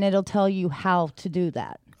it, and it'll tell you how to do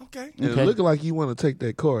that. Okay. And it looking like you want to take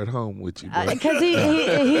that card home with you, bro. Because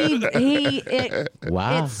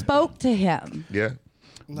Wow. it spoke to him. Yeah.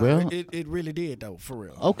 No, Well- it really did though, for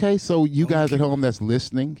real. Okay, so you guys at home that's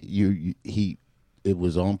listening, it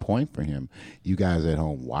was on point for him. You guys at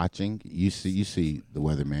home watching, you see the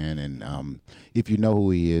weatherman, and if you know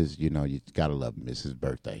who he is, you gotta love him. It's his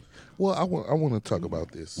birthday. Well, I want to talk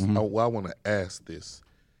about this. I want to ask this.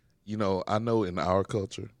 I know in our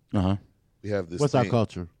culture we have this. What's thing, our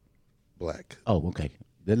culture? Black. Oh, okay.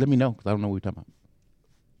 Then let me know because I don't know what you're talking about.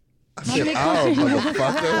 I said our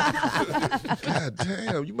motherfucker. God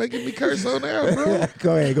damn, you making me curse on there, bro.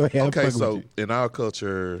 Go ahead. I'm Okay, fucking so with in our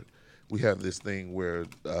culture, we have this thing where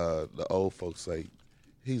the old folks say,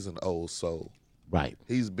 he's an old soul. right,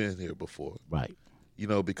 He's been here before. right,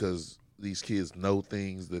 Because these kids know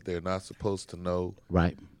things that they're not supposed to know.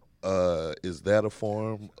 right. Is that a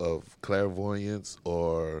form of clairvoyance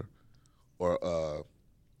or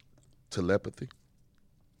telepathy?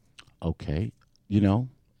 Okay,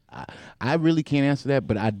 I really can't answer that,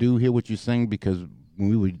 but I do hear what you're saying because when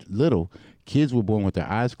we were little, kids were born with their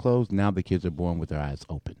eyes closed. Now the kids are born with their eyes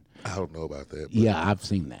open. I don't know about that. But Yeah, I've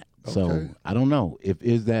seen that. So Okay. I don't know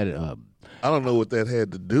is that. I don't know what that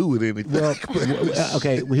had to do with anything.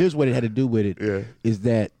 Okay, well, here's what it had to do with it. Yeah. Is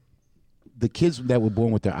that the kids that were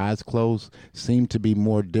born with their eyes closed seemed to be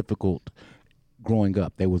more difficult growing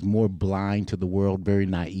up. They was more blind to the world, very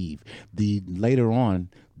naive. Later on,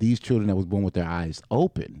 these children that was born with their eyes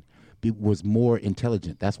open was more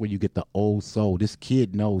intelligent. That's where you get the old soul. This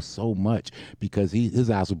kid knows so much because his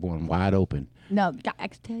eyes were born wide open. No, I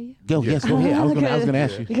can tell you. Yes, go ahead. I was going to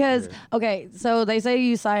ask you. Because, okay, so they say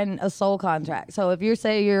you sign a soul contract. So if you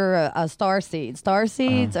say you're a star seeds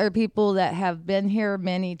are people that have been here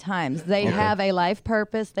many times. They have a life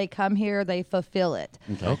purpose. They come here, they fulfill it.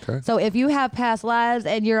 Okay. So if you have past lives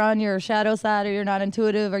and you're on your shadow side or you're not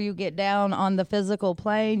intuitive or you get down on the physical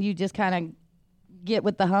plane, you just kind of get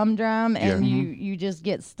with the humdrum and you just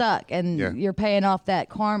get stuck and you're paying off that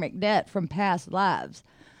karmic debt from past lives.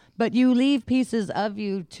 But you leave pieces of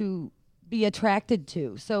you to be attracted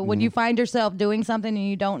to. So when you find yourself doing something and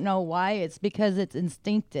you don't know why, it's because it's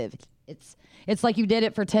instinctive. It's like you did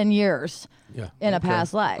it for 10 years in a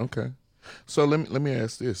past life. Okay. So let me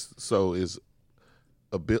ask this. So is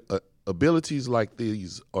abilities like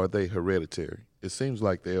these, are they hereditary? It seems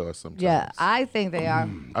like they are sometimes. Yeah, I think they are.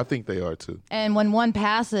 I think they are too. And when one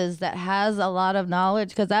passes that has a lot of knowledge,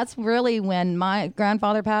 because that's really when my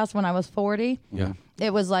grandfather passed when I was 40. Yeah.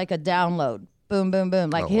 It was like a download. Boom, boom, boom.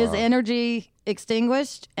 Like his energy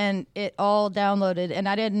extinguished and it all downloaded. And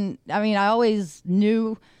I always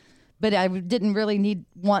knew, but I didn't really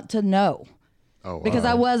want to know. Oh, wow. Because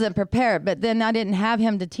I wasn't prepared. But then I didn't have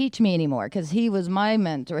him to teach me anymore because he was my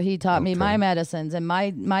mentor. He taught me my medicines and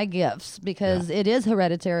my gifts because it is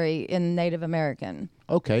hereditary in Native American.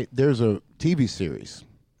 Okay, there's a TV series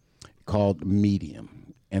called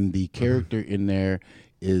Medium, and the character in there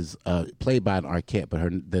is played by an Arquette, but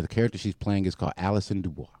the character she's playing is called Alison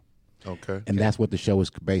Dubois. Okay. And that's what the show is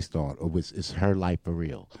based on, or it's her life for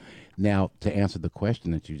real. Now, to answer the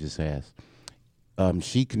question that you just asked,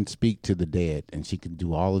 she can speak to the dead, and she can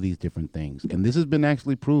do all of these different things. And this has been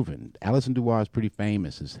actually proven. Alison Dubois is pretty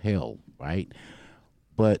famous as hell, right?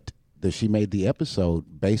 But she made the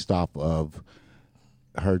episode based off of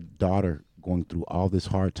her daughter going through all this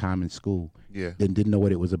hard time in school. Yeah. Then didn't know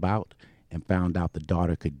what it was about, and found out the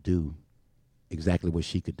daughter could do exactly what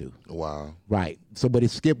she could do. Wow. Right. So, but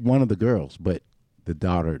it skipped one of the girls, but the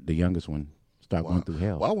daughter, the youngest one, started going through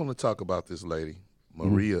hell. Well, I want to talk about this lady,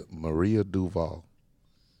 Maria Duval.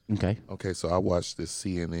 Okay. Okay, so I watched this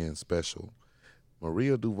CNN special.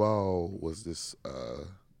 Maria Duval was this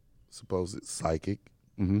supposed psychic.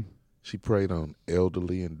 Mm-hmm. She preyed on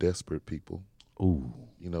elderly and desperate people. Ooh.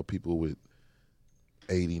 You know, people with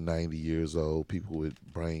 80, 90 years old, people with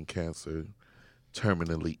brain cancer,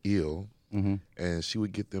 terminally ill. Mm-hmm. And she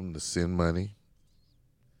would get them to send money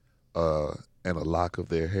and a lock of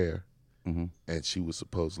their hair. Mm-hmm. And she would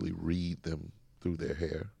supposedly read them through their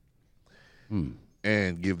hair Mm.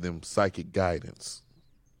 and give them psychic guidance.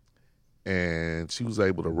 And she was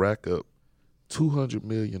able to rack up $200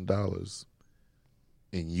 million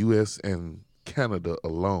in U.S. and Canada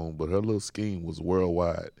alone, but her little scheme was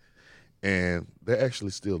worldwide. And they're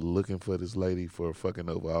actually still looking for this lady for fucking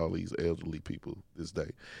over all these elderly people this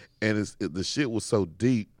day. And the shit was so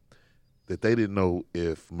deep that they didn't know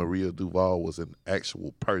if Maria Duval was an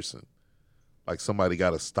actual person. Like somebody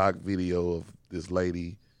got a stock video of this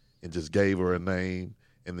lady and just gave her a name,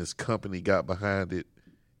 and this company got behind it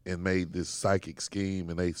and made this psychic scheme,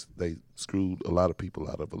 and they screwed a lot of people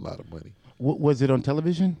out of a lot of money. Was it on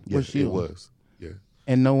television? Yes, it was. Yeah.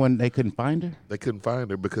 And they couldn't find her? They couldn't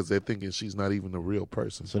find her because they're thinking she's not even a real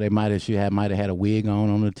person. So might have had a wig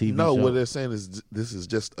on the TV No, show? what they're saying is this is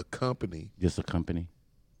just a company. Just a company.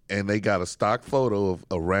 And they got a stock photo of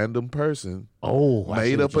a random person. Oh, I see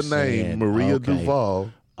made what up a you're name, saying. Maria Okay.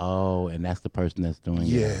 Duval. Oh, and that's the person that's doing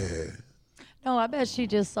Yeah. it. No, I bet she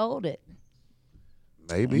just sold it.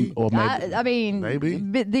 Maybe. Or maybe. I mean,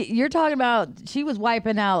 Maybe. you're talking about she was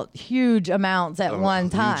wiping out huge amounts at one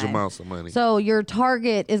time. Huge amounts of money. So your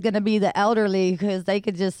target is going to be the elderly because they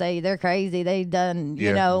could just say they're crazy. They done, you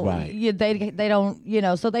Yeah. know, Right. they don't, you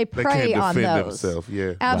know, so they they prey can't on defend those. themselves.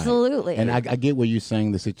 Yeah. Absolutely. And I get what you're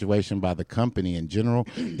saying, the situation by the company in general.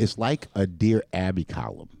 It's like a Dear Abby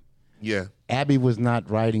column. Yeah. Abby was not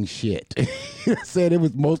writing shit. Said it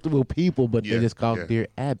was multiple people, but Yeah, they just called yeah. Dear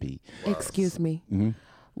Abby. Excuse me. Mm-hmm.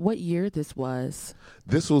 What year this was?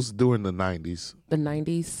 This was during the 90s. The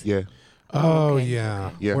 90s? Yeah. Oh Okay.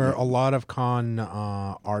 yeah. Yeah. Where a lot of con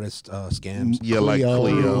artist scams. Yeah, like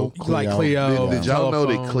Cleo. Like Cleo. Did y'all know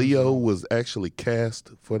that telephones. Cleo was actually cast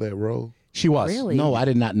for that role? She was. Really? No, I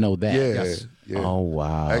did not know that. Yeah. Yes. Yeah. Oh,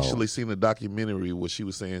 wow. I actually seen a documentary where she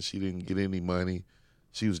was saying she didn't get any money.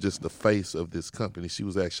 She was just the face of this company. She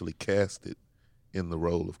was actually casted in the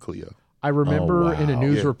role of Cleo. I remember in a wow.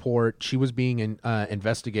 news Yeah. report, she was being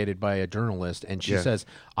investigated by a journalist, and she Yeah. says,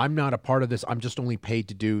 "I'm not a part of this. I'm just only paid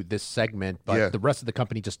to do this segment, but Yeah. the rest of the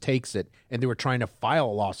company just takes it." And they were trying to file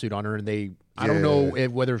a lawsuit on her, and I don't Yeah. know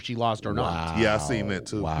whether she lost or not. Yeah, I seen that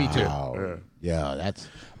too. Wow. Me too. Yeah, that's.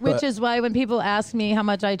 Which is why when people ask me how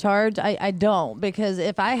much I charge, I don't, because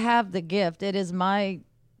if I have the gift, it is my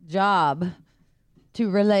job to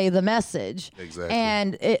relay the message. Exactly.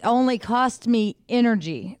 And it only cost me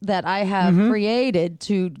energy that I have created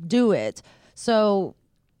to do it. So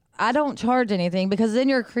I don't charge anything because then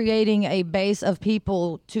you're creating a base of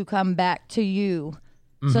people to come back to you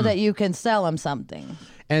so that you can sell them something.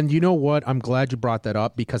 And you know what? I'm glad you brought that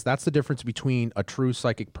up because that's the difference between a true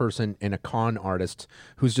psychic person and a con artist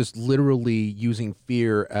who's just literally using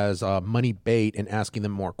fear as money bait and asking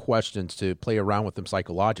them more questions to play around with them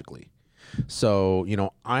psychologically. So, you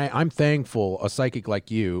know, I'm thankful a psychic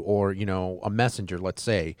like you or, you know, a messenger, let's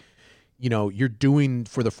say, you know, you're doing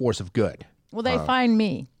for the force of good. Well, they find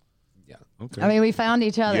me. Yeah. Okay. I mean, we found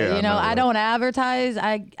each other. Yeah, you know, I know, I right? don't advertise.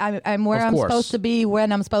 I'm where Of I'm course. supposed to be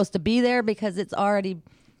when I'm supposed to be there because it's already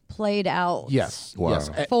played out. Yes. Wow. Yes.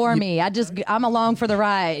 For me, I'm along for the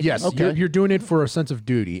ride. Yes. You're doing it for a sense of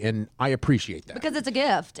duty, and I appreciate that. Because it's a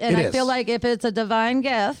gift, and It I feel is. like if it's a divine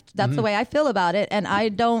gift, that's the way I feel about it. And I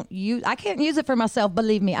can't use it for myself.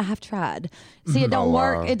 Believe me, I have tried. See, it don't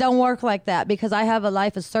work. wow. It don't work like that because I have a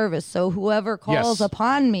life of service. So whoever calls Yes.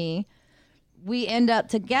 upon me, we end up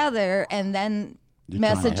together, and then You're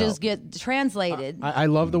trying to messages help. get translated. I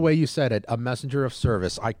love the way you said it. A messenger of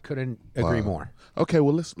service. I couldn't agree more. Okay,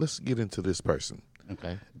 well let's get into this person.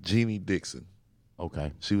 Okay. Jeannie Dixon.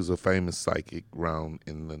 Okay. She was a famous psychic around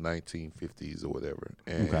in the 1950s or whatever.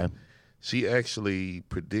 And Okay. she actually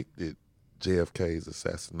predicted JFK's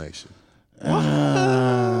assassination.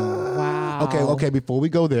 Wow. Okay. Before we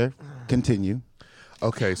go there, continue.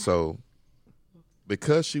 Okay, so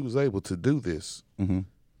because she was able to do this, Mm-hmm.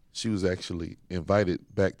 she was actually invited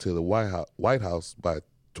back to the White House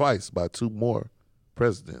twice by two more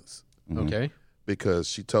presidents Okay. because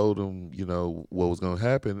she told them, you know, what was going to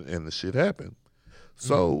happen, and the shit happened.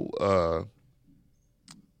 So,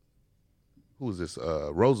 who was this?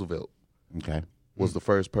 Roosevelt Okay. was the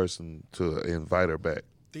first person to invite her back.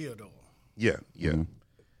 Theodore. Yeah.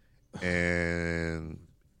 And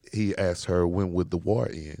he asked her when would the war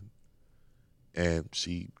end, and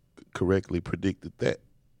she correctly predicted that.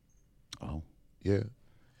 Oh. Yeah.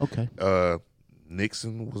 Okay.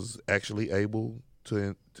 Nixon was actually able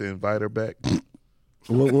to invite her back.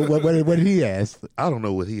 What did he ask? I don't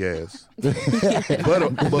know what he asked, but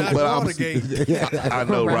I'm, I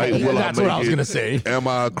know, right? Well, That's what I was gonna say. Am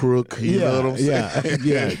I a crook? You know what I'm saying?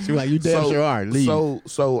 Yeah. She like, you damn sure are. Leave.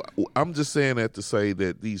 So I'm just saying that to say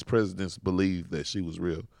that these presidents believe that she was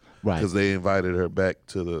real, Right. Because they invited her back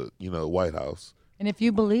to the White House. And if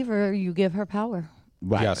you believe her, you give her power.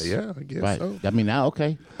 Right. Yes. Yeah, I guess Right. so. I mean, now,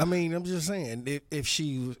 okay. I mean, I'm just saying, if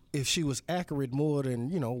she was accurate more than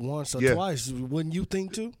once or Yeah. twice, wouldn't you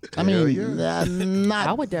think too? I mean, yeah. not.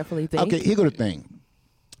 I would definitely think. Okay, here go the thing.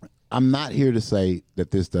 I'm not here to say that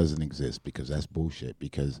this doesn't exist because that's bullshit.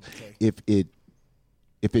 Because if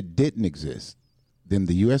it didn't exist, then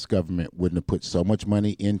the U.S. government wouldn't have put so much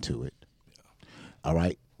money into it. All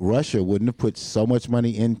right, Russia wouldn't have put so much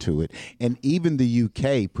money into it, and even the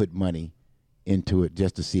U.K. put money into it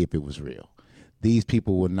just to see if it was real. These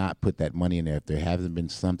people will not put that money in there if there hasn't been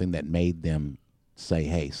something that made them say,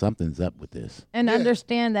 hey, something's up with this. And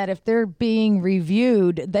understand that if they're being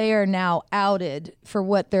reviewed, they are now outed for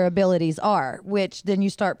what their abilities are, which then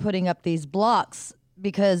you start putting up these blocks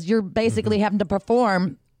because you're basically having to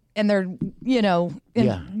perform. And they're,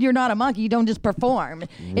 you're not a monkey. You don't just perform.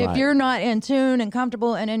 If you're not in tune and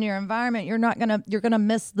comfortable and in your environment, you're gonna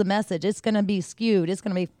miss the message. It's gonna be skewed. It's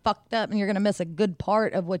gonna be fucked up, and you're gonna miss a good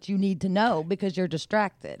part of what you need to know because you're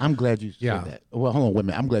distracted. I'm glad you Yeah. said that. Well, hold on, wait a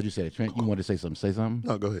minute. I'm glad you said it. Trent, you want to say something? Say something?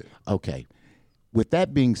 No, go ahead. Okay. With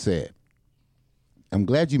that being said, I'm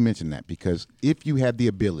glad you mentioned that because if you had the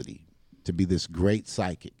ability to be this great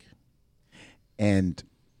psychic and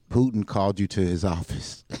Putin called you to his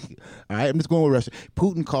office. All right, I'm just going with Russia.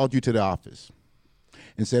 Putin called you to the office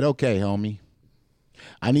and said, okay, homie,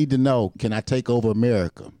 I need to know, can I take over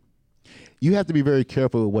America? You have to be very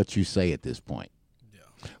careful with what you say at this point.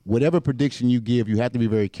 Yeah. Whatever prediction you give, you have to be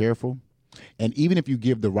very careful. And even if you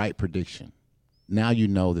give the right prediction, now you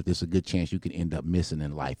know that there's a good chance you could end up missing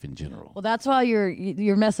in life in general. Well, that's why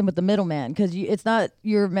you're messing with the middleman because it's not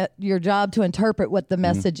your job to interpret what the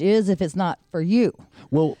message is if it's not for you.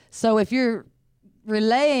 Well, so if you're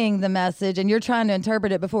relaying the message and you're trying to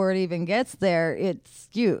interpret it before it even gets there, it's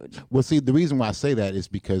skewed. Well, see, the reason why I say that is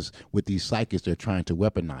because with these psychics, they're trying to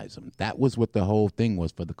weaponize them. That was what the whole thing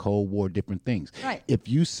was for the Cold War, different things. Right. If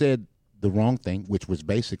you said the wrong thing, which was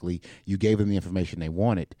basically you gave them the information they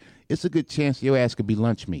wanted, it's a good chance your ass could be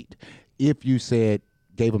lunch meat. If you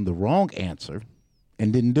gave them the wrong answer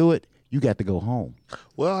and didn't do it, you got to go home.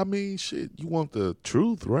 Well, I mean, shit, you want the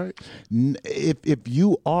truth, right? If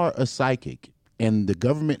you are a psychic and the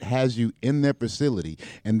government has you in their facility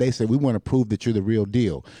and they say, we want to prove that you're the real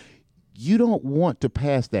deal, you don't want to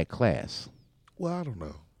pass that class. Well, I don't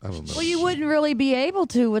know. Well, you wouldn't really be able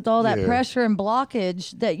to with all that pressure and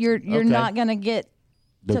blockage that you're not going to get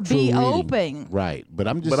to be open. Right. But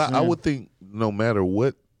I'm just I would think no matter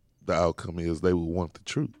what the outcome is, they would want the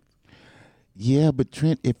truth. Yeah, but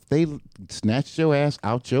Trent, if they snatched your ass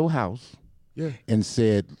out your house and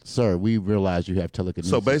said, sir, we realize you have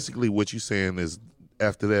telekinesis. So basically what you're saying is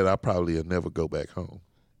after that, I probably will never go back home.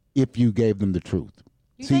 If you gave them the truth.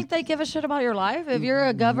 You think they give a shit about your life? If you're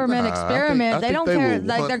a government experiment, I think they don't care.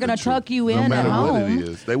 Like they're going to tuck you in no matter at home. what it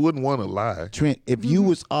is. They wouldn't want to lie. Trent, if you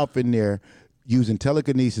was off in there using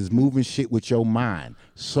telekinesis, moving shit with your mind,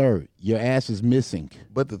 sir, your ass is missing.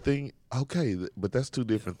 But the thing, but that's two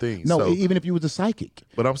different things. No, so, even if you was a psychic.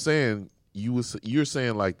 But I'm saying you're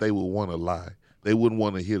saying like they would want to lie. They wouldn't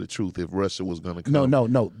want to hear the truth if Russia was going to come.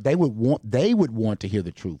 No. They would want to hear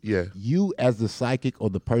the truth. Yeah. You as the psychic or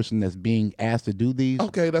the person that's being asked to do these.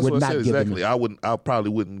 Okay, that's would what I not said give them exactly. I probably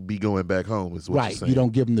wouldn't be going back home. Is what you're right. saying. You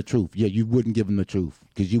don't give them the truth. Yeah, you wouldn't give them the truth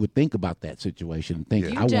because you would think about that situation and think,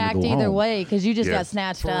 You I want to jacked go either home. way because you just got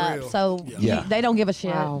snatched For up. real. So Yeah. they don't give a shit.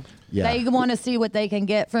 Wow. Yeah. They want to see what they can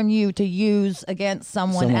get from you to use against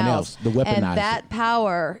someone else. To weaponize and that it.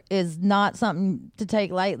 power is not something to take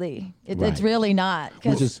lightly. It's Right. really not.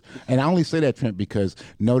 'Cause And I only say that, Trent, because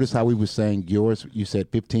notice how we were saying yours, you said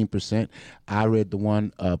 15%. I read the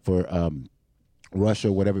one for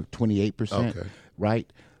Russia, whatever, 28%, Okay.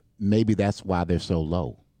 right? Maybe that's why they're so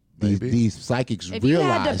low. These psychics if realize.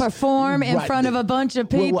 you had to perform in front of a bunch of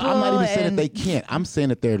people. Well, I'm not even saying and- that they can't. I'm saying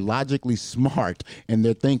that they're logically smart and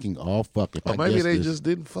they're thinking, oh, fuck it. Or maybe they just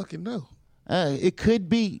didn't fucking know. It could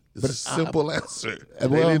be. It's a simple answer. well,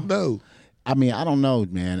 They didn't know. I mean, I don't know,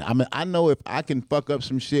 man. I know if I can fuck up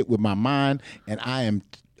some shit with my mind, and I am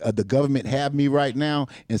the government have me right now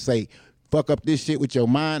and say, fuck up this shit with your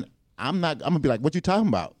mind. I'm gonna be like, what you talking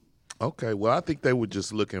about? Okay, well, I think they were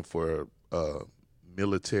just looking for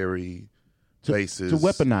military bases To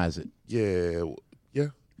weaponize it. Yeah.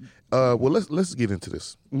 Well, let's get into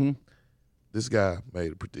this. Mm-hmm. This guy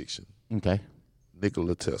made a prediction. Okay.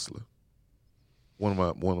 Nikola Tesla. One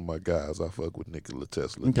of my guys. I fuck with Nikola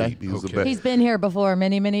Tesla. Okay. He was a bad. He's been here before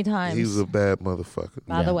many times. He's a bad motherfucker.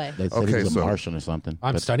 By the way. They said he Okay, was a so- Martian or something.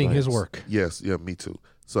 I'm but studying go his ahead. work. Yes, yeah, me too.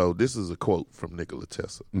 So this is a quote from Nikola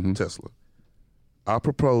Tesla. Mm-hmm. Tesla. I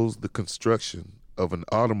propose the construction of an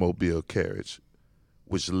automobile carriage,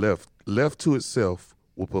 which left to itself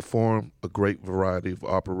will perform a great variety of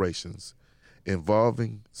operations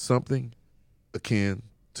involving something akin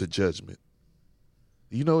to judgment.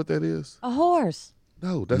 You know what that is? A horse.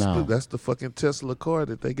 No, that's No. that's the fucking Tesla car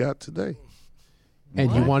that they got today.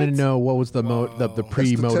 And you wanted to know what was the the That's the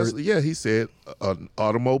pre-motor? Tesla. Yeah, he said an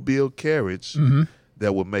automobile carriage Mm-hmm.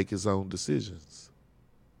 that would make its own decisions.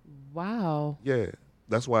 Wow. Yeah,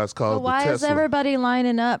 that's why it's But called why the is Tesla. everybody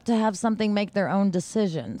lining up to have something make their own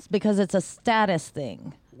decisions? Because it's a status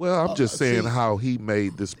thing. Well, I'm just saying see- how he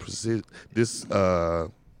made this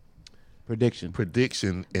Prediction.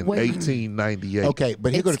 prediction in Wait. 1898. Okay,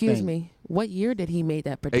 but here go the Excuse thing. me. What year did he make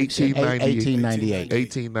that prediction? 1898. 1898.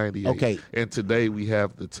 1898. Okay. And today we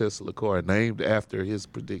have the Tesla car named after his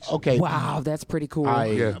prediction. Okay. Wow, that's pretty cool.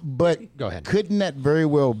 Yeah. But Go ahead. couldn't that very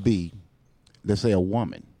well be, let's say, a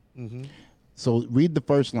woman? Mm-hmm. So read the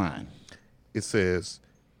first line. It says,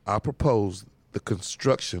 I propose the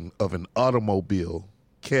construction of an automobile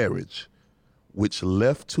carriage which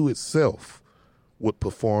left to itself would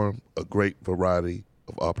perform a great variety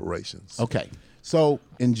of operations. Okay. So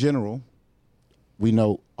in general, we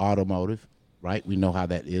know automotive, right? We know how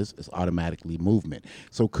that is. It's automatically movement.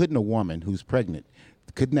 So couldn't a woman who's pregnant,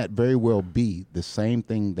 couldn't that very well be the same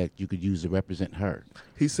thing that you could use to represent her?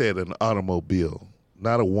 He said an automobile,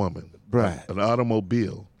 not a woman. Right. An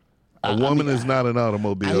automobile. A I woman mean, is not an hear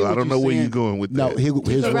automobile. I what don't know you're where you're saying. going with No, that. here's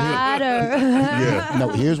what, Rider. yeah. no,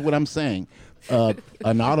 here's what I'm saying.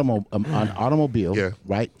 An automobile, Yeah.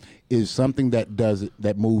 right, is something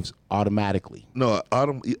that moves automatically. No,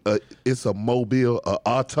 it's a mobile,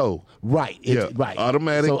 auto. Right. Yeah. Right.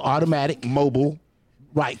 Automatic. So automatic. Mobile.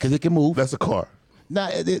 Right, because it can move. That's a car. No,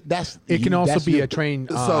 that's It can also that's be your- a train.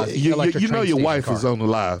 So you electric know train your station wife car. is on the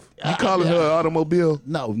live. You calling her an automobile?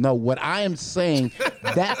 No. What I am saying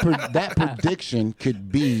that prediction could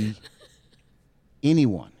be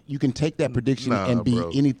anyone. You can take that prediction Nah, and be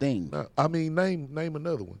bro. anything. No, I mean, name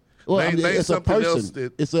another one. Well, name, I mean, name it's a something else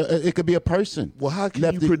person. that. It could be a person. Well, how can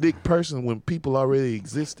Left you it- predict person when people already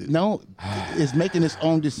existed? No, it's making its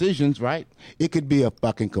own decisions, right? It could be a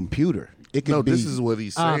fucking computer. It could No, be. this is what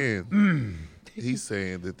he's saying. He's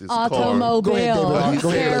saying that this car. Automobile. Go ahead, David. He's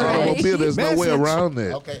Go saying ahead. an Carriage. automobile. There's no way around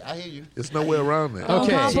that. Okay, I hear you. There's no way around that. Don't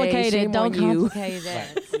Okay. complicate Shame it. Don't on you. complicate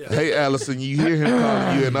it. Hey, Allison, you hear him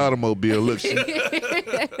calling you an automobile? Look, she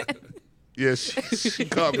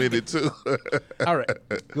commented too. All right.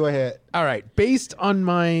 Go ahead. All right. Based on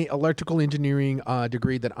my electrical engineering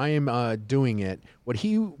degree that I am doing it, what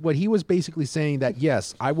he was basically saying that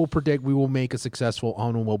yes, I will predict we will make a successful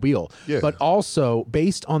automobile. Yeah. But also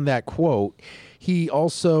based on that quote, he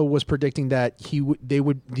also was predicting that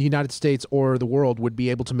the United States or the world would be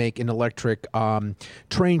able to make an electric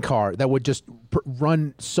train car that would just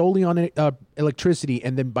run solely on electricity,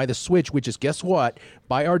 and then by the switch, which is guess what?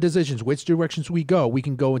 By our decisions, which directions we go, we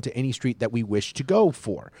can go into any street that we wish to go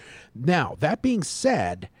for. Now, that being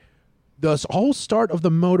said, the whole start of the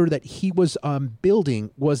motor that he was building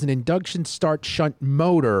was an induction start shunt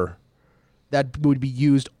motor that would be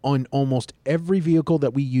used on almost every vehicle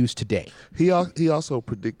that we use today. He also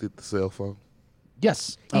predicted the cell phone.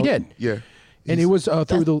 Yes, he did. Yeah. And it was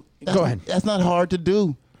through the. Go ahead. That's not hard to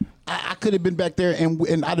do. I could have been back there and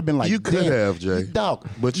I'd have been like, You could damn, have, Jay. Dog.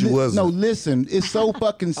 But you wasn't. No, listen, it's so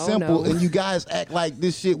fucking simple, no. and you guys act like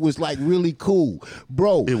this shit was like really cool,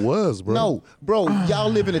 bro. It was, bro. No, bro, y'all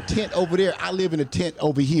live in a tent over there. I live in a tent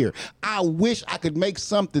over here. I wish I could make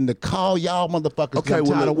something to call y'all motherfuckers. Okay, I'm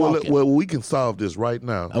tired of walking. well, we can solve this right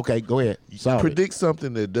now. Okay, go ahead. Solve Predict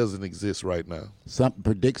something that doesn't exist right now.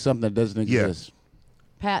 predict something that doesn't Yeah. exist.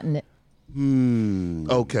 Patent it.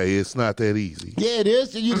 Okay, it's not that easy. Yeah, it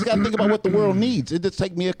is. You just got to think about what the world needs. It just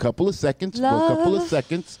take me a couple of seconds. For a couple of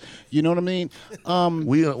seconds. You know what I mean?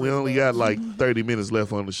 We only got like 30 minutes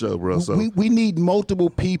left on the show, bro. So we need multiple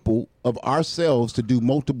people of ourselves to do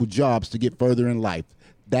multiple jobs to get further in life.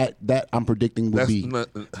 that I'm predicting would That's be not-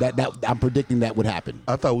 that I'm predicting that would happen.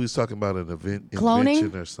 I thought we was talking about an Cloning?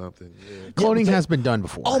 invention or something. Yeah. Cloning has been done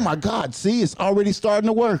before. Oh my God! See, it's already starting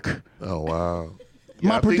to work. Oh wow.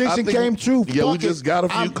 My I think- prediction came true. Yeah, we Fuck it. just got a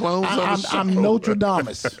few clones on the show. I'm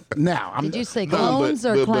Nostradamus. Now, Did you say No, clones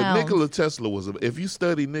or but clowns? Nikola Tesla was. If you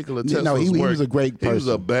study Nikola Tesla's No, he work, was a great He was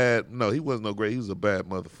a person. bad. No, he wasn't no great. He was a bad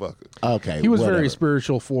motherfucker. Okay, He was whatever. very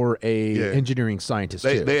spiritual for a Yeah. engineering scientist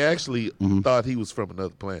They too. they actually thought he was from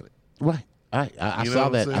another planet. right. I You know saw what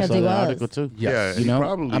I'm that. saying? I 'Cause saw he that was. article too. Yeah, you he know.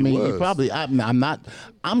 probably I mean, was. he probably. I'm not.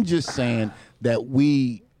 I'm just saying that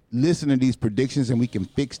we listen to these predictions and we can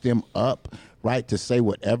fix them up, right? To say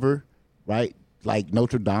whatever, right? Like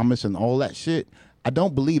Nostradamus and all that shit. I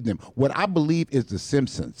don't believe them. What I believe is The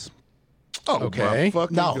Simpsons. Oh, Okay. my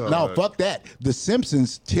fucking No, God. no, fuck that. The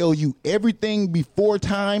Simpsons tell you everything before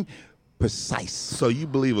time, precise. So you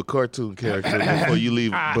believe a cartoon character before you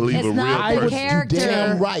believe a It's real not the person? character.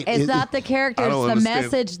 damn right. It's It- not the character. I It's don't the understand.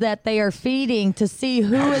 message that they are feeding to see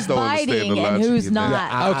who I is just don't understand biting the and logic who's in that.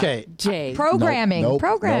 not. okay. Jay, Programming. Nope,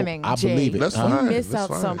 Programming. nope, I Jay, believe it. That's Huh? fine. you miss That's out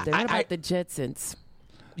fine. something. What about the Jetsons?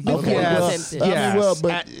 Okay, Yes, well, Simpsons. I mean, yes. well,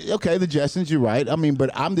 but okay, the Jetsons, you're right. I mean, but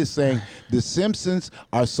I'm just saying the Simpsons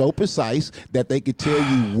are so precise that they could tell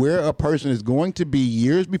you where a person is going to be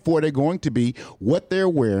years before they're going to be, what they're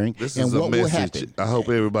wearing, This and is a what will message. happen. I hope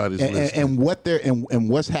everybody's And, listening. and what they're and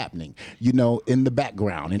what's happening, you know, in the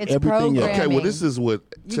background and It's everything else. Okay, well, programming. this is what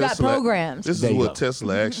You got Tesla. programs. This There is you what go.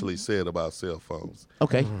 Tesla actually said about cell phones.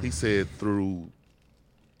 Okay, He said through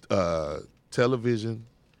television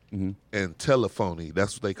and telephony.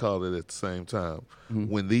 That's what they called it at the same time.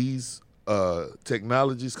 When these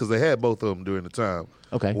technologies, because they had both of them during the time.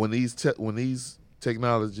 Okay. When these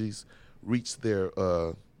technologies reach their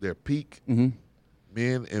peak,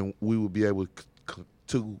 men and we will be able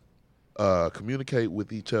to communicate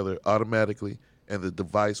with each other automatically, and the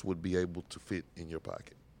device would be able to fit in your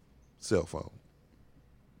pocket. Cell phone.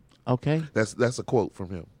 okay, That's a quote from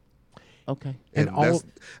him. okay. And all-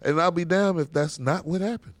 I'll be damned if that's not what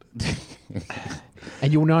happened.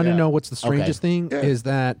 And you want to know what's the strangest thing Yeah. is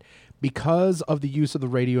that because of the use of the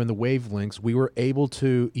radio and the wavelengths, we were able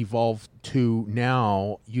to evolve to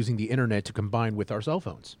now using the internet to combine with our cell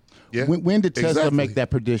phones. Yeah. When did Tesla exactly. make that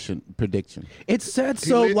prediction? It said He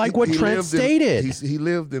so, li- like what he Trent lived in- stated. he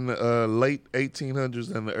lived in the late 1800s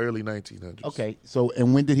and the early 1900s. Okay, so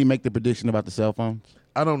and when did he make the prediction about the cell phones?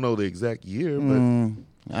 I don't know the exact year,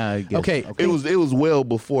 but I guess. Okay. it was well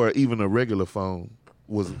before even a regular phone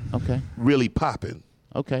was Okay. really popping.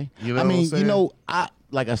 Okay. You know I what I'm mean, saying? you know,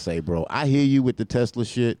 like I say, bro, I hear you with the Tesla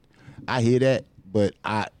shit. I hear that, but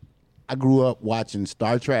I grew up watching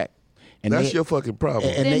Star Trek. And That's they- your fucking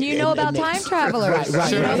problem. and Then they- you know and- about and they- time travelers.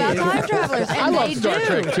 Right, You know right. about time travelers. And they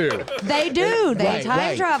do. too. They do. They Right, time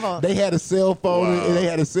right. travel. They had a cell phone. And they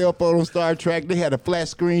had a cell phone on Star Trek. They had a flat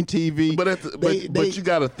screen TV. But They- but you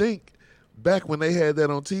got to think, back when they had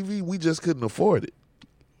that on TV, we just couldn't afford it.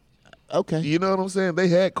 okay. You know what I'm saying? They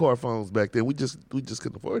had car phones back then. We just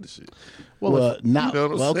couldn't afford the shit. Well, not. you know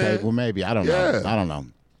what I'm well, okay. saying? Well, maybe I don't Yeah. know. I don't know.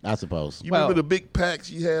 I suppose. You Well- remember the big packs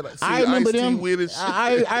you had? I remember Ice-T them. with and shit?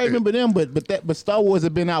 I remember them, but Star Wars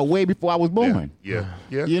had been out way before I was born. Yeah.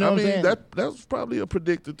 You know I what I'm mean, saying? that was probably a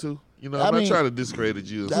predictor too. You know, I I'm mean, not trying to discredit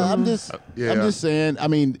you. I'm just Yeah. I'm just saying. I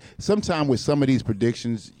mean, sometimes with some of these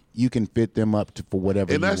predictions, you can fit them up to, for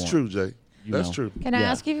whatever. and you that's want. true, Jay. That's know. true. Can I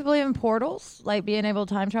Yeah. ask you if you believe in portals, like being able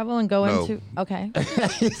to time travel and go No. into? Okay.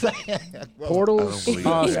 Portals, I don't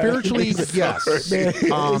believe spiritually, yes.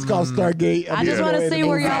 it's called Stargate. I just want to see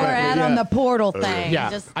where y'all are at on the portal thing. Yeah,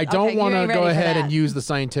 Just, I don't okay, want you to ain't go ready for ahead that. and use the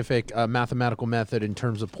scientific mathematical method in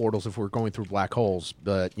terms of portals if we're going through black holes,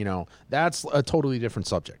 but you know that's a totally different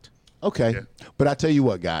subject. Okay, Yeah. but I tell you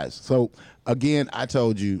what, guys. So again, I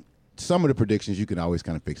told you some of the predictions you can always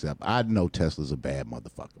kind of fix up. I know Tesla's a bad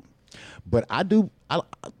motherfucker, but I do.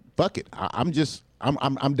 Fuck it. I'm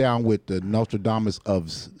down with the Nostradamus of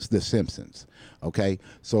The Simpsons. Okay,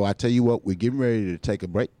 so I tell you what, we're getting ready to take a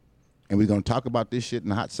break, and we're gonna talk about this shit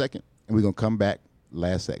in a hot second, and we're gonna come back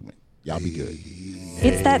last segment. Y'all be good.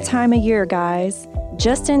 It's that time of year, guys.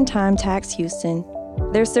 Just in Time Tax Houston.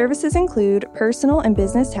 Their services include personal and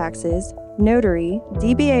business taxes, notary,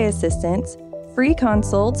 DBA assistance, free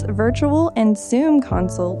consults, virtual and Zoom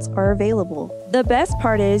consults are available. The best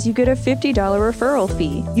part is you get a $50 referral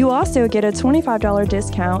fee. You also get a $25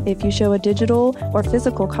 discount if you show a digital or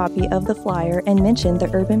physical copy of the flyer and mention the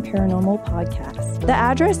Urban Paranormal Podcast. The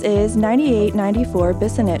address is 9894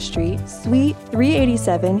 Bissonnet Street, Suite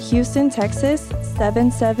 387, Houston, Texas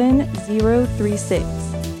 77036.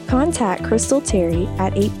 Contact Crystal Terry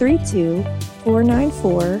at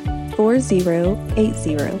 832-494-5600.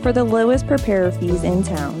 888-4080 for the lowest preparer fees in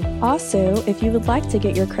town. Also, if you would like to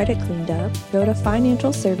get your credit cleaned up, go to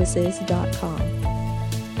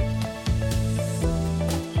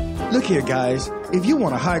financialservices.com. Look here, guys. If you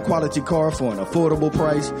want a high-quality car for an affordable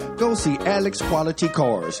price, go see Alex Quality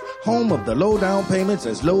Cars, home of the low down payments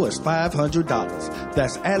as low as $500.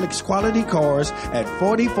 That's Alex Quality Cars at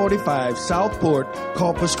 4045 Southport,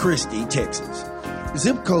 Corpus Christi, Texas.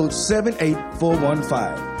 Zip code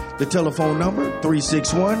 78415. The telephone number,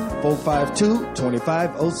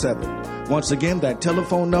 361-452-2507. Once again, that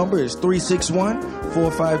telephone number is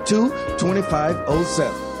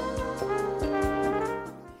 361-452-2507.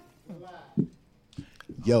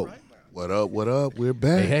 Yo. What up? What up? We're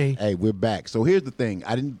back. Hey, we're back. So here's the thing.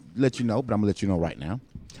 I didn't let you know, but I'm going to let you know right now.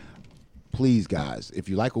 Please, guys, if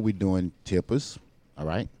you like what we're doing, tip us, all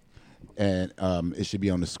right? And it should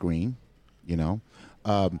be on the screen, you know.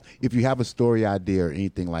 If you have a story idea or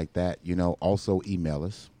anything like that, you know, also email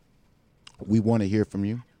us. We want to hear from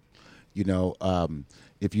you. You know,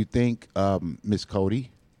 if you think Miss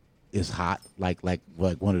Cody is hot, like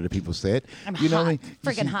one of the people said. I'm you know hot. What I mean?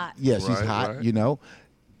 Freaking hot. Yeah, she's hot, right. you know.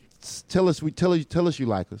 Tell us you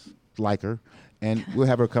like her, and we'll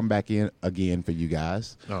have her come back in again for you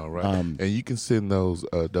guys. All right. And you can send those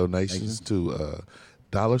donations to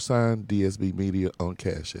 $DSB Media on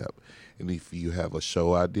Cash App. And if you have a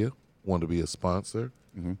show idea, want to be a sponsor,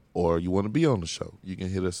 or you want to be on the show, you can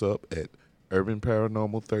hit us up at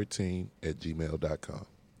urbanparanormal13@gmail.com.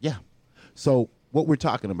 Yeah. So what we're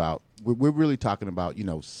talking about, we're really talking about, you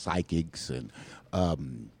know, psychics and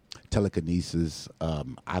telekinesis.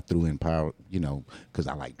 I threw in power, you know, because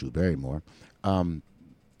I like Drew Barrymore.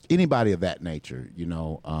 Anybody of that nature, you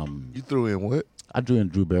know. You threw in what? I drew in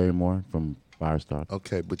Drew Barrymore from Firestar.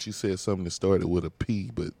 Okay, but you said something that started with a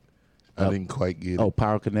P, but I didn't quite get it. Oh,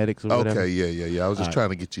 pyrokinetics or whatever? Okay, yeah. I was just trying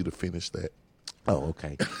to get you to finish that. Oh,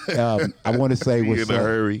 okay. I want to say what's in a up.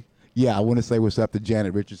 hurry. Yeah, I want to say what's up to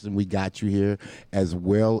Janet Richardson. We got you here, as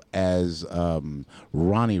well as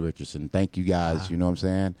Ronnie Richardson. Thank you guys. You know what I'm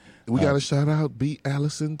saying? We got to shout out B.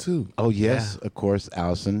 Allison, too. Oh, yes, of course,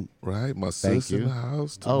 Allison. Right, my Thank sis in you. the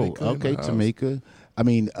house. Oh, Tamika in okay, the house. Tamika. I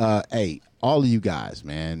mean, hey, all of you guys,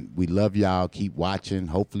 man, we love y'all. Keep watching.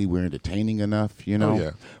 Hopefully we're entertaining enough, you know. Oh,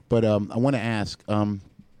 yeah. But I want to ask,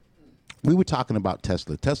 we were talking about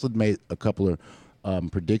Tesla. Tesla made a couple of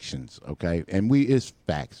predictions, okay? And it's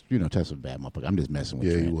facts. You know, Tesla's a bad motherfucker. I'm just messing with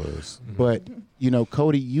you. Yeah, he was. But, you know,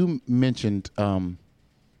 Cody, you mentioned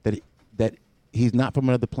that he's not from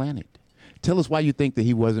another planet. Tell us why you think that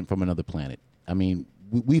he wasn't from another planet. I mean,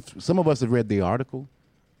 some of us have read the article,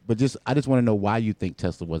 but I just want to know why you think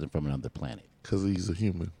Tesla wasn't from another planet. Because he's a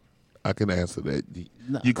human. I can answer that.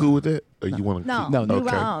 You cool with that? Or you want to? No, No, you're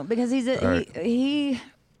okay. wrong. Because he's he.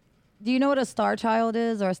 Do you know what a star child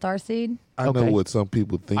is or a star seed? I know what some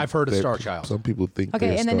people think. I've heard of Star Child. Some people think. Okay,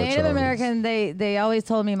 they're in the Star Native Childs. American, they always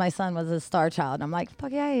told me my son was a star child. And I'm like,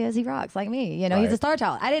 fuck yeah, he is. He rocks like me. You know, he's a star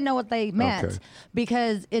child. I didn't know what they meant Okay.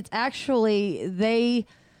 because it's actually they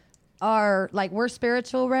are like we're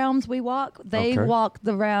spiritual realms. We walk. They Okay. walk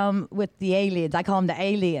the realm with the aliens. I call them the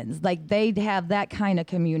aliens. Like they have that kind of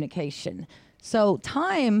communication. So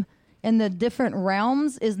time in the different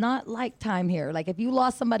realms is not like time here. Like if you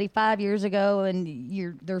lost somebody 5 years ago and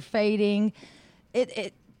they're fading,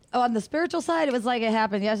 it on the spiritual side it was like it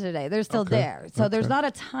happened yesterday. They're still there. So there's not a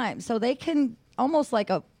time. So they can almost like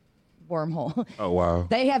a wormhole. Oh wow.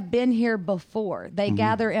 They have been here before. They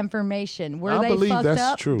gather information. Where I they believe fucked that's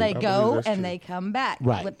up, true. they I believe go that's and true. they come back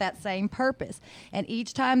Right. with that same purpose. And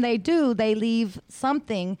each time they do, they leave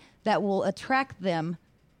something that will attract them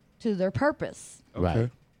to their purpose. Right.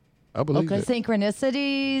 I believe that.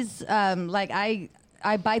 Synchronicities, like I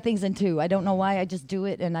buy things in two. I don't know why. I just do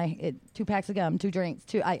it, and 2 packs of gum, 2 drinks,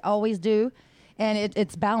 2. I always do, and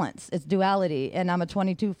it's balance. It's duality, and I'm a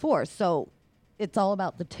 22 force, so it's all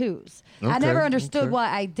about the twos. I never Okay, understood okay. why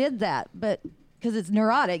I did that, but because it's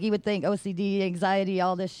neurotic, you would think OCD, anxiety,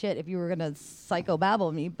 all this shit. If you were gonna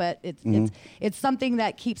psychobabble me, but it's something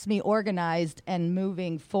that keeps me organized and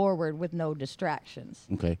moving forward with no distractions.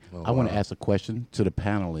 Okay. I want to ask a question to the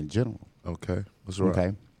panel in general. Okay. That's right.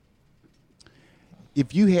 Okay.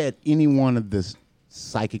 If you had any one of the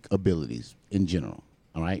psychic abilities in general,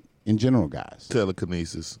 all right? In general, guys.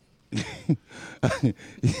 Telekinesis. I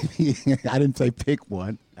didn't say pick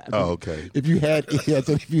one. Oh, okay. If you had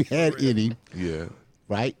any, Yeah.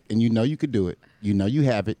 right? And you know you could do it. You know you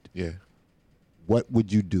have it. Yeah. What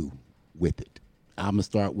would you do with it? I'm gonna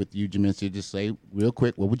start with you, Jamencia. Just say real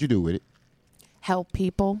quick, what would you do with it? Help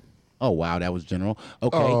people. Oh wow, that was general.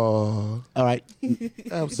 Okay. Oh, All right.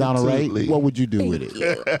 Donna Ray, absolutely. what would you do with it?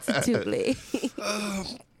 Absolutely.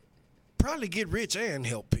 probably get rich and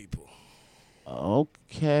help people.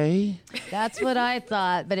 Okay. That's what I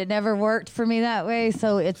thought, but it never worked for me that way.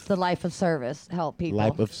 So it's the life of service, help people.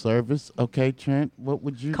 Life of service. Okay, Trent, what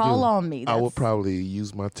would you Call do? on me. I would That's- probably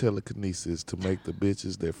use my telekinesis to make the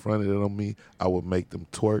bitches that fronted on me. I would make them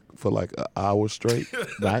twerk for like an hour straight,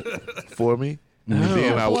 Right? for me. And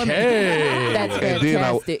then I would, That's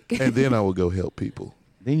fantastic. and then I would go help people.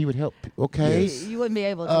 Then you would help. Okay. You wouldn't be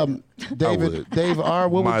able to. David, would. Dave R.,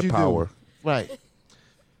 what My would you power. do? Right.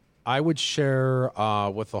 I would share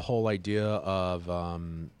with the whole idea of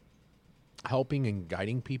helping and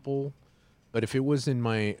guiding people. But if it was in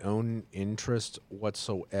my own interest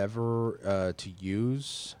whatsoever to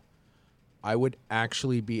use, I would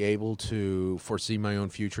actually be able to foresee my own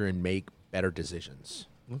future and make better decisions.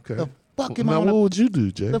 Okay. The fuck am I Now, on what a- would you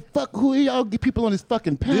do, Jay? The fuck? Who are y'all people on this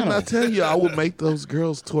fucking panel? Didn't I tell you I would make those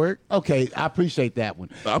girls twerk? Okay, I appreciate that one.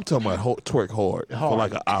 I'm talking about twerk hard for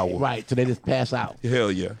like an hour. Right, so they just pass out.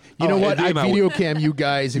 Hell yeah. You know and what? I then video would- cam you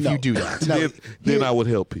guys if No. you do that. No. Then I would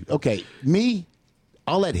help people. Okay, me,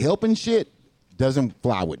 all that helping shit doesn't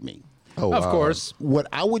fly with me. Oh, Of wow. course. What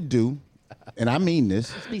I would do, and I mean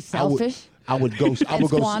this, Be selfish. I would go. I And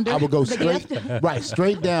would go. squander I would go the straight, gift. right,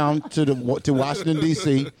 straight down to Washington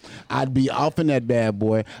D.C. I'd be off in that bad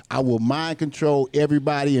boy. I will mind control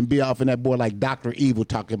everybody and be off in that boy like Dr. Evil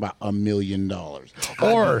talking about $1 million.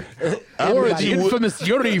 Or the infamous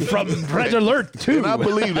Yuri from Red Alert 2. And I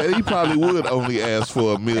believe that he probably would only ask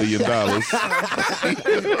for $1 million.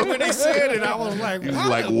 When they said it, I was like, It's wow,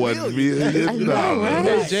 like $1 million.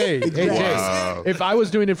 Hey Jay, Wow. if I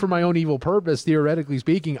was doing it for my own evil purpose, theoretically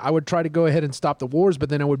speaking, I would try to go ahead and stop the wars, but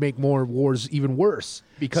then I would make more wars even worse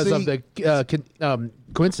because See- of the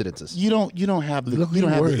coincidences. You don't have the Don't you don't even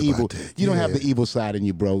have the worry evil about that. you don't have Yeah. the evil side in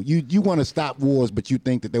you, bro. You want to stop wars, but you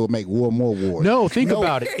think that they would make more wars. No, think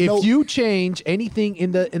about it. If no. you change anything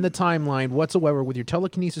in the timeline whatsoever with your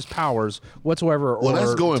telekinesis powers whatsoever, Well, or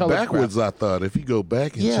that's going telegraph- backwards, I thought. If you go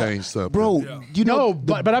back and change something. bro, you know, No,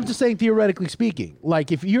 but I'm just saying theoretically speaking.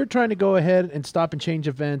 Like if you're trying to go ahead and stop and change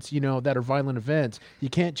events, that are violent events, you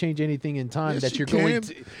can't change anything in time Yes, that you you're going can.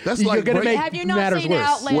 to. That's you're like going to break- make Have you not matters seen worse.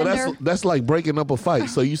 Outlander? Well, that's like breaking up a fight.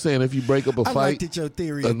 So you saying if you break up a I fight, liked it, your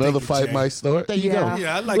theory of another thinking, fight Jay. might start? there you Yeah. go.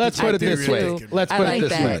 Yeah, I like Let's put it this way. too. Let's I put it like this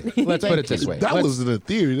that. way. Let's put it this way. That Let's- wasn't a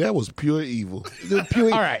theory. That was pure evil. All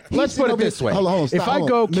right, let's put it this way. Hold on, If I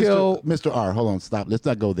go kill- Mr. R, hold on, stop. Let's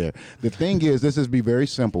not go there. The thing is, let's just be very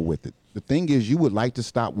simple with it. The thing is, you would like to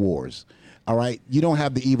stop wars. All right, you don't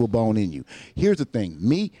have the evil bone in you. Here's the thing: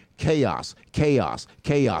 me, chaos, chaos,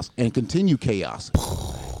 chaos, and continue chaos.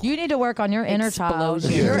 You need to work on your inner child.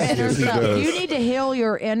 Explosion. Your Yes, inner yes, he self. does. You need to heal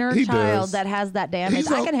your inner He child does. that has that damage.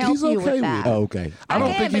 He's I can help he's you okay with that. it. Oh, okay. I don't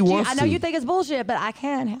can, think he but wants I know to. you think it's bullshit, but I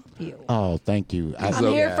can help you. Oh, thank you. I'm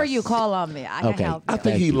So- here for you. Call on me. I can Okay. help I you.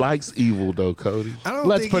 think he Thank you. likes evil, though, Cody. I don't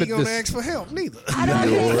Let's think put he's it gonna this- ask for help neither. I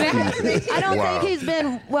don't Wow. think he's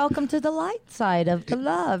been welcome to the light side of the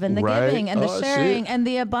love and the Right. giving and the Oh, sharing shit. and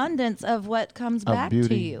the abundance of what comes Of back to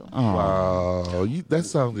beauty. you. Wow, that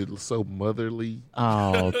sounded so motherly.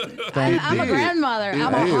 Oh, I'm a did. grandmother. It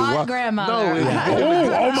I'm a did. hot Why- grandmother. No, it-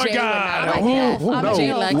 Oh my Jay would God! not like that. Oh, I'm no.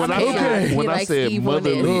 Jay likes When I chaos. said He when I likes said evilness.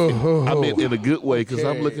 motherly, I meant in a good way because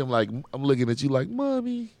I'm Okay. looking at you like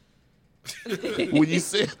mommy. When you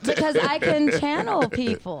said that, Because I can channel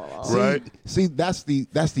people. right? See, that's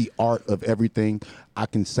the art of everything. I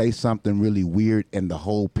can say something really weird and the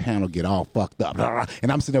whole panel get all fucked up. And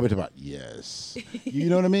I'm sitting over there about, yes. You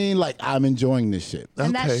know what I mean? Like, I'm enjoying this shit.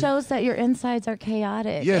 And that Okay. shows that your insides are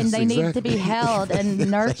chaotic Yes, and they need to exactly. be held and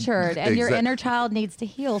nurtured and your Exactly. inner child needs to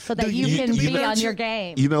heal so that you you- can you be on nurture- your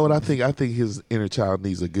game. You know what I think? I think his inner child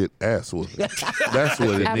needs a good ass whooping. That's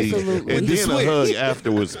what it needs. Absolutely. And then a hug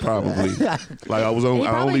afterwards, probably. Like I He only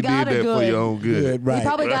probably did got that a for good- your own good. He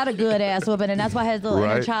probably got a good ass whooping, and that's why his little inner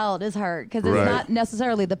Right. child is hurt because it's Right. not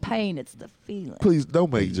necessarily the pain; it's the feeling. Please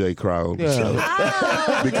don't make Jay cry on the show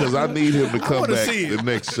Oh, because I need him to come wanna back see it. the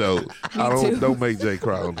next show. Don't make Jay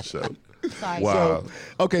cry on the show. sorry. Wow.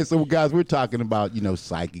 Okay, so guys, we're talking about,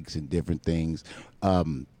 psychics and different things.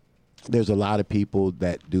 There's a lot of people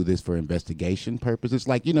that do this for investigation purposes.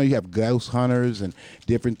 Like, you have ghost hunters and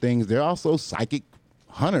different things. They're also psychic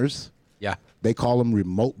hunters. Yeah. They call them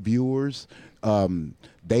remote viewers.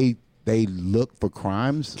 They look for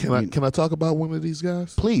crimes. Can I talk about one of these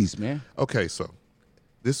guys? Please, man. Okay, so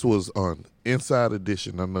this was on Inside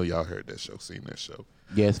Edition. I know y'all heard that show, seen that show.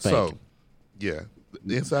 Yes, fake. So, yeah,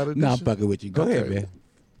 the Inside Edition. No, I'm fucking with you. Go ahead, Okay. man.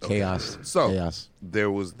 Chaos. So Chaos. there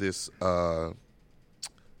was this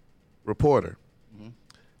reporter.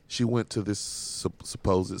 She went to this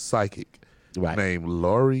supposed psychic Right. named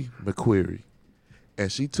Laurie McQuarrie,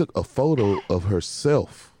 and she took a photo of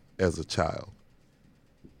herself as a child.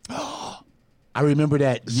 I remember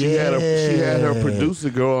that. She had her producer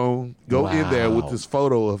go in there with this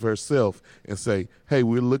photo of herself and say, "Hey,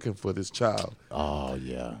 we're looking for this child." Oh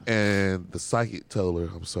yeah. And the psychic told her,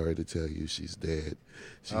 "I'm sorry to tell you, she's dead.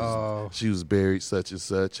 She was buried such and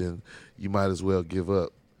such, and you might as well give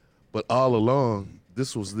up." But all along,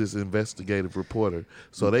 this was this investigative reporter.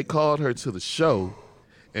 So they called her to the show,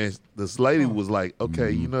 and this lady was like,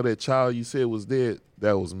 "Okay, you know that child you said was dead?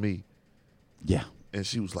 That was me." Yeah. And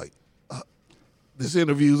she was like, "This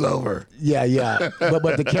interview's over." Yeah.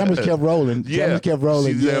 But the cameras kept rolling. Cameras kept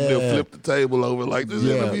rolling. She damn near flipped the table over like, "This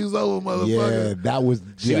interview's over, motherfucker." Yeah, that was.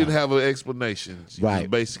 She didn't have an explanation. She Right. was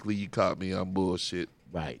basically, you caught me on bullshit.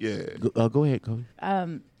 Right. Yeah. Go ahead, Cody.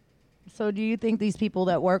 So do you think these people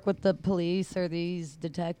that work with the police or these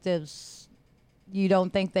detectives, you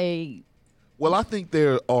don't think they... Well, I think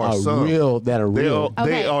there are some. They are real.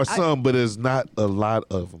 They are some, but there's not a lot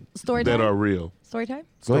of them Story that time? are real. Story time?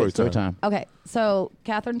 Story time. Okay, so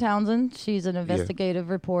Catherine Townsend, she's an investigative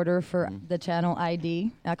reporter for the channel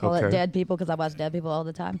ID. I call it Dead People because I watch Dead People all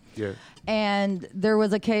the time. Yeah. And there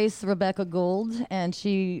was a case, Rebecca Gould, and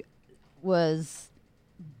she was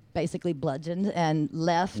basically bludgeoned and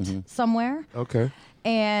left somewhere. Okay.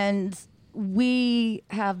 And we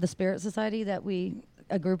have the Spirit Society that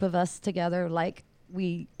a group of us together, like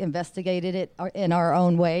we investigated it in our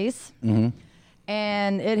own ways.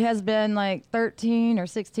 And it has been like 13 or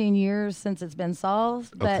 16 years since it's been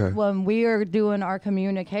solved. But when we are doing our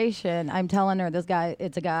communication, I'm telling her, this guy,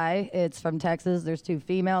 it's a guy, it's from Texas, there's 2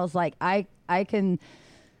 females. Like I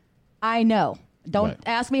know. Don't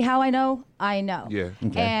ask me how I know. I know. Yeah.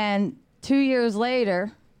 Okay. And 2 years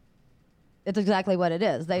later, it's exactly what it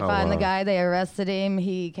is. They find the guy. They arrested him.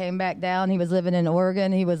 He came back down. He was living in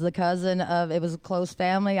Oregon. He was the cousin of, it was a close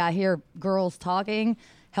family. I hear girls talking,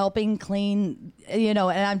 helping clean, and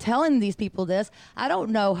I'm telling these people this. I don't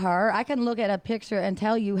know her. I can look at a picture and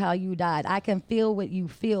tell you how you died. I can feel what you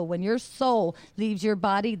feel. When your soul leaves your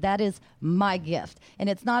body, that is my gift. And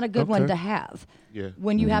it's not a good one to have. Yeah.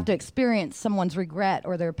 When you have to experience someone's regret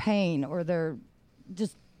or their pain or their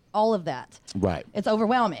just all of that. Right. It's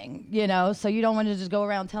overwhelming, so you don't want to just go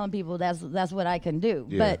around telling people that's what I can do.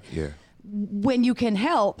 But when you can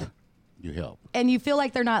help, you help. And you feel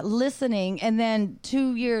like they're not listening, and then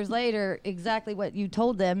 2 years later, exactly what you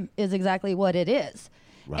told them is exactly what it is.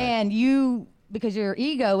 Right. And you, because your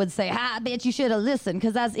ego would say, bitch, you should have listened,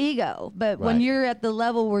 because that's ego. But when you're at the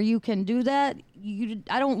level where you can do that,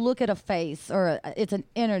 I don't look at a face or it's an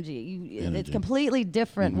energy. It's a completely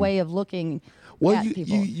different way of looking at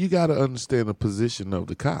people. You got to understand the position of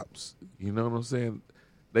the cops. You know what I'm saying?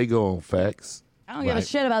 They go on facts. I don't give a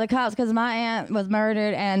shit about the cops because my aunt was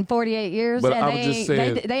murdered and 48 years, but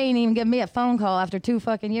and they ain't even give me a phone call after 2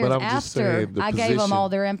 fucking years after I gave them all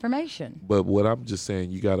their information. But what I'm just saying,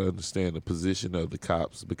 you got to understand the position of the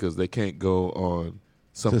cops, because they can't go on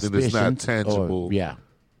something that's not tangible.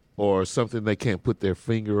 Or something they can't put their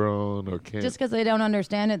finger on, or can't. Just because they don't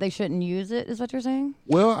understand it, they shouldn't use it, is what you're saying?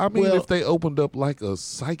 Well, I mean, if they opened up like a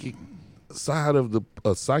psychic side of the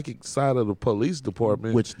police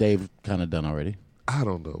department, which they've kind of done already. I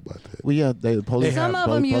don't know about that. Well, the police. Some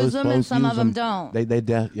of them use them, and some of them don't.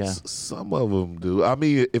 Some of them do. I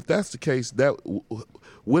mean, if that's the case,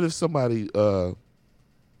 what if somebody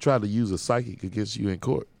tried to use a psychic against you in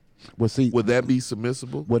court? Well, see, would that be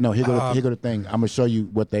submissible? Well, no. Here go the thing. I'm gonna show you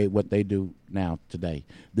what they do now today.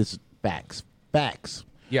 This is facts.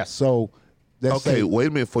 Yes. So, let's say, wait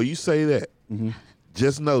a minute. Before you say that,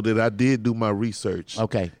 just know that I did do my research.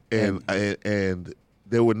 Okay. And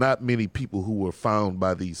there were not many people who were found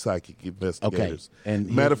by these psychic investigators. Okay.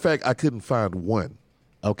 And matter of fact, I couldn't find one.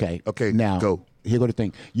 Okay. Okay. Now, go. Here go the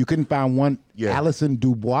thing. You couldn't find one. Yeah. Alison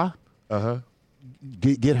Dubois.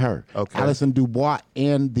 Get her. Okay. Alison Dubois,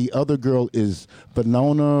 and the other girl is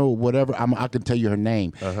Venona or whatever. I can tell you her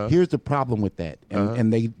name. Here's the problem with that,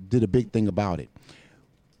 and they did a big thing about it.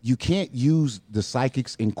 You can't use the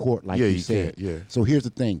psychics in court like you said. Can't, yeah. So here's the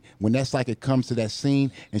thing. When that psychic comes to that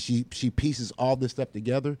scene and she pieces all this stuff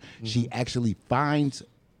together, she actually finds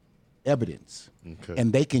evidence. Okay.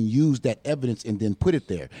 And they can use that evidence and then put it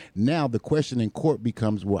there. Now the question in court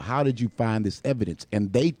becomes, well, how did you find this evidence?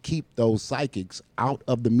 And they keep those psychics out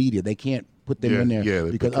of the media. They can't put them in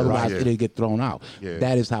there because otherwise it'll get thrown out. Yeah.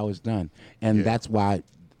 That is how it's done. And that's why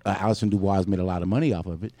Alison Dubois made a lot of money off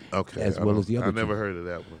of it, as well as the other I never heard of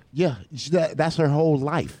that one. Yeah, that's her whole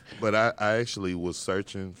life. But I actually was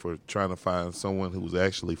searching for trying to find someone who was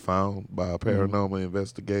actually found by a paranormal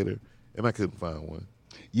investigator, and I couldn't find one.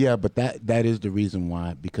 Yeah, but that is the reason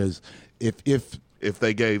why, because if if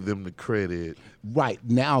they gave them the credit. Right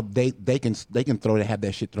now, they can have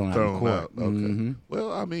that shit thrown out of court. Okay. Mm-hmm.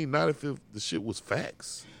 Well, I mean, not if the shit was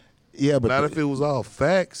facts. Yeah, but not if it was all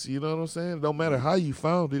facts. You know what I'm saying? It don't matter how you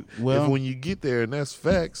found it. Well, if when you get there and that's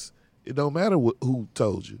facts, it don't matter who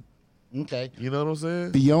told you. Okay. You know what I'm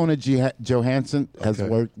saying? Fiona Johansson has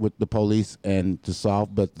worked with the police and to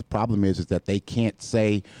solve, but the problem is that they can't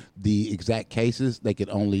say the exact cases. They could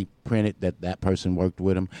only print it that person worked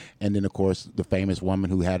with them. And then, of course, the famous woman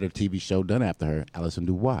who had her TV show done after her, Alison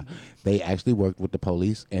Dubois. They actually worked with the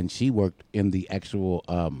police, and she worked in the actual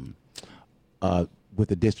with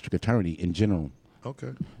the district attorney in general.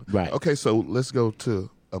 Okay. Right. Okay, so let's go to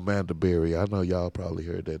Amanda Berry. I know y'all probably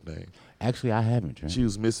heard that name. Actually, I haven't. Trent. She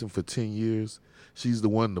was missing for 10 years. She's the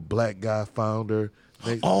one, the black guy found her.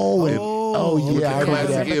 Yeah, I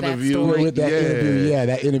remember that interview. With that interview. Yeah,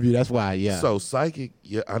 that interview. That's why. Yeah. So Psychic.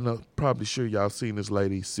 Yeah, I know. Probably sure y'all seen this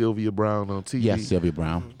lady, Sylvia Brown, on TV. Yes, Sylvia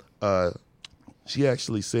Brown. She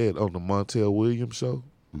actually said on the Montel Williams show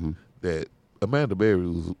that Amanda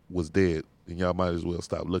Berry was dead, and y'all might as well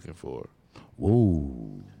stop looking for her.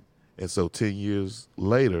 Ooh. And so 10 years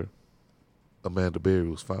later, Amanda Berry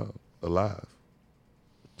was found alive.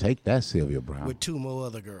 Take that, Sylvia Brown. With 2 more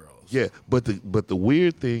other girls. Yeah, but the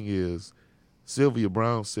weird thing is, Sylvia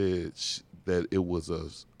Brown said that it was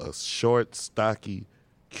a short, stocky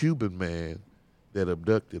Cuban man that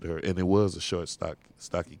abducted her, and it was a short,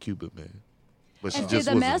 stocky Cuban man. But she just the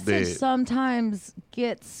wasn't message dead. sometimes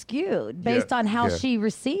gets skewed based on how she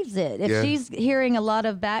receives it. If she's hearing a lot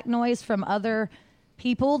of back noise from other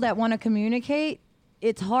people that want to communicate,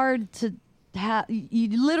 it's hard to have.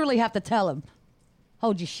 You literally have to tell them,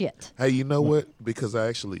 hold your shit. Hey, you know what? Because I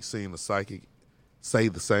actually seen a psychic say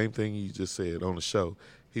the same thing you just said on the show.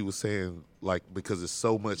 He was saying, like, because there's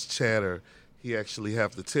so much chatter, he actually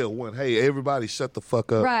have to tell one, hey, everybody shut the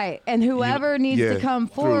fuck up. Right. And whoever needs to come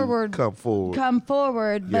forward. Come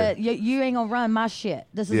forward. But you ain't going to run my shit.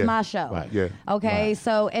 This is my show. Right. Yeah. Okay. Right.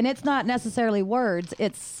 So, and it's not necessarily words.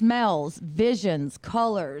 It's smells, visions,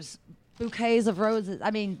 colors, bouquets of roses.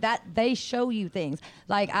 I mean, that they show you things.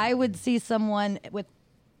 Like I would see someone with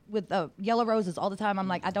yellow roses all the time. I'm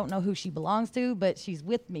like, I don't know who she belongs to, but she's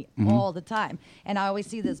with me all the time. And I always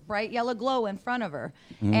see this bright yellow glow in front of her.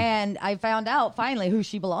 And I found out finally who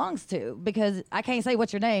she belongs to because I can't say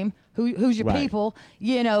what's your name, who's your people.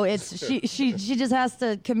 You know, it's she just has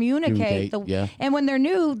to communicate. And when they're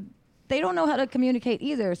new, they don't know how to communicate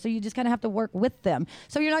either. So you just kind of have to work with them.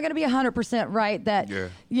 So you're not going to be 100% right that,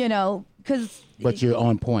 you know, because. But you're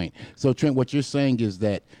on point. So Trent, what you're saying is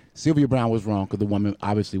that Sylvia Brown was wrong because the woman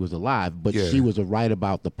obviously was alive, but she was right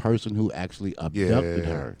about the person who actually abducted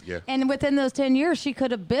her. Yeah. And within those 10 years, she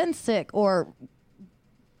could have been sick or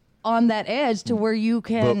on that edge to where you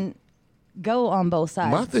can go on both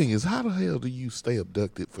sides. My thing is, how the hell do you stay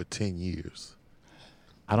abducted for 10 years?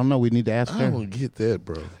 I don't know. We need to ask her. I don't get that,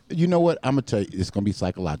 bro. You know what? I'm going to tell you, it's going to be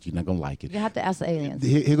psychological. You're not going to like it. You have to ask the aliens.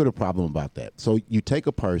 Here's the problem about that. So you take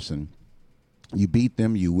a person, you beat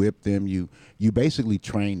them, you whip them, you basically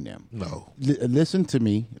train them. No. Listen to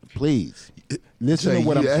me, please. Listen Jay, to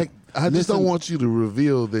what I'm saying. I just don't want you to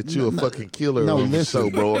reveal that you're a fucking killer on the show,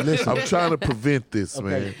 bro. I'm trying to prevent this,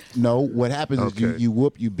 man. No, what happens is you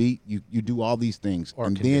whoop, you beat, you do all these things. Or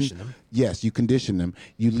and condition then, them. Yes, you condition them.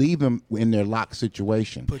 You leave them in their locked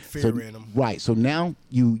situation. Put fear in them. Right. So now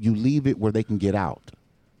you leave it where they can get out.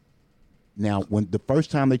 Now, when the first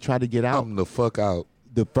time they try to get out. I'm the fuck out.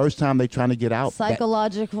 The first time they trying to get out,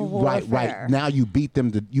 psychological warfare. Right. Now you beat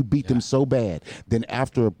them. You beat them so bad. Then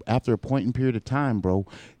after a point in period of time, bro,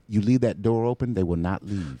 you leave that door open. They will not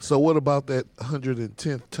leave. So what about that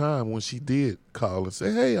 110th time when she did call and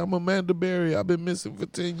say, "Hey, I'm Amanda Berry. I've been missing for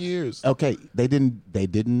 10 years." Okay, they didn't.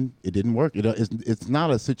 It didn't work. It's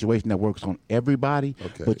not a situation that works on everybody.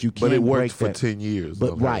 Okay, but you can. But it worked break for that. 10 years.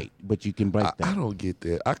 But right, but you can break that. I don't get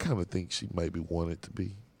that. I kind of think she maybe wanted to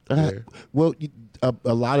be. Well,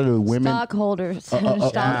 a lot of the women, stockholders,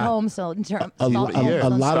 Stockholm syndrome. a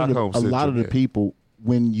lot of the people,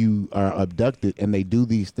 when you are abducted and they do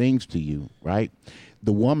these things to you, right?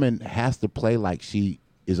 The woman has to play like she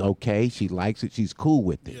is okay. She likes it. She's cool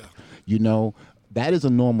with it. Yeah. You know, that is a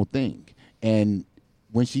normal thing. And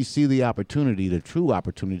when she see the opportunity, the true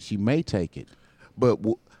opportunity, she may take it. But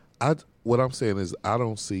what I'm saying is, I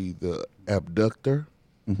don't see the abductor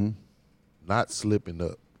not slipping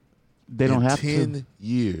up. They don't have 10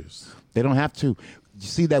 years. They don't have to. You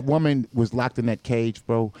see, that woman was locked in that cage,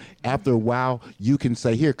 bro. After a while, you can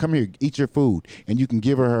say, "Here, come here, eat your food," and you can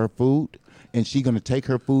give her food. and she's gonna take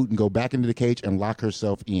her food and go back into the cage and lock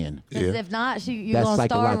herself in. Because if not, you're That's gonna starve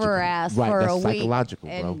psychological. her ass Right, for that's a week psychological,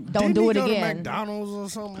 bro. and don't Didn't do he it go to again.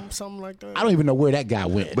 McDonald's or something like that? I don't even know where that guy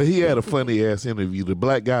went. But he had a funny ass interview. The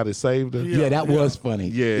black guy that saved her. Yeah, that was funny.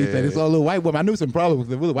 Yeah. He said, it's all little white woman. I knew some problems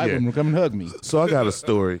with the white Yeah. woman come and hug me. So I got a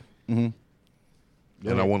story. Mhm.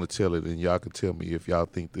 And I want to tell it, and y'all can tell me if y'all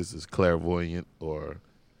think this is clairvoyant or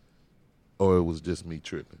it was just me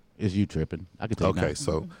tripping. It's you tripping. I can tell you Okay, now.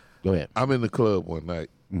 so Go ahead. I'm in the club one night,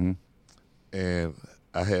 Mm-hmm. and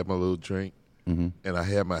I had my little drink, Mm-hmm. and I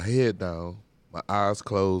had my head down, my eyes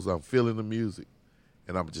closed. I'm feeling the music,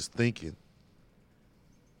 and I'm just thinking.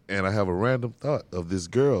 And I have a random thought of this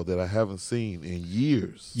girl that I haven't seen in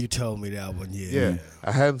years. You told me that one, yeah. Yeah,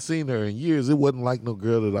 I hadn't seen her in years. It wasn't like no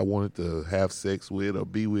girl that I wanted to have sex with or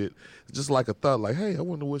be with. It's just like a thought, like, hey, I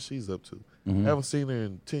wonder what she's up to. Mm-hmm. I haven't seen her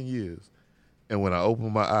in 10 years. And when I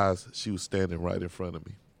opened my eyes, she was standing right in front of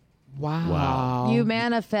me. Wow. You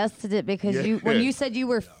manifested it because Yeah. when you said you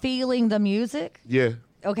were feeling the music. Yeah,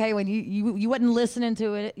 Okay, when you wasn't listening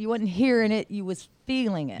to it, you wasn't hearing it, you was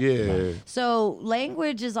feeling it. yeah. So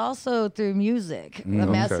language is also through music, the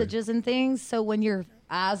Okay. messages and things. So when your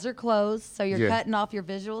eyes are closed, so you're Yeah. cutting off your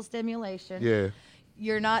visual stimulation. Yeah.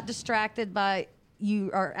 You're not distracted by.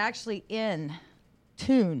 You are actually in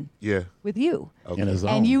tune Yeah. with you, Okay. In a zone.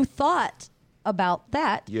 and you thought about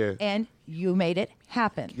that. Yeah. And you made it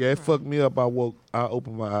happen. Yeah, it fucked me up. I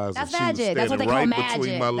opened my eyes That's and she magic. was That's what standing they call right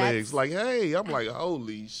between magic. my That's- legs. Like, hey, I'm like,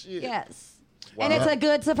 holy shit. Yes. Wow. And it's a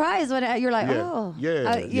good surprise when you're like, Yeah. oh,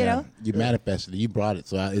 Yeah. you know, You manifested it. You brought it.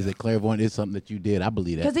 So is it clairvoyant? It's something that you did. I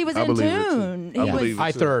believe that. because he was I in believe it, too. tune. I He believe was, it,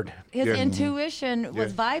 I too. third. his Yeah. intuition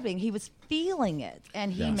was Yeah. vibing. He was feeling it,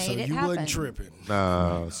 and he Yeah. made So it you happen. wasn't tripping.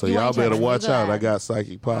 Nah, so You y'all ain't better tripping. watch You out. I good. got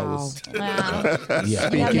psychic powers. Wow. Yeah.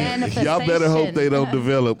 Y'all better hope they don't Manifestation.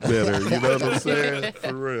 develop better. You know what I'm saying?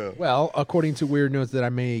 For real. Well, according to weird notes that I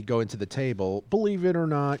may go into the table, believe it or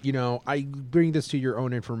not, I bring this to your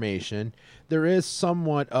own information. There is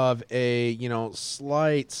somewhat of a,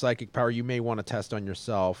 slight psychic power you may want to test on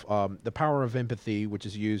yourself. The power of empathy, which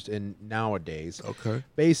is used in nowadays. Okay.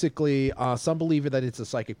 Basically, some believe that it's a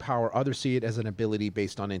psychic power. Others see it as an ability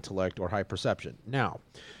based on intellect or high perception. Now,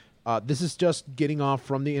 this is just getting off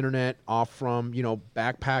from the internet, off from,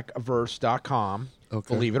 backpackaverse.com.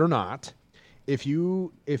 Okay. Believe it or not. If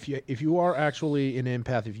you are actually an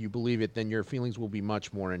empath, if you believe it, then your feelings will be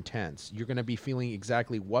much more intense. You're going to be feeling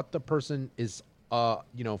exactly what the person is,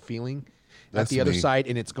 feeling at That's the other me. side,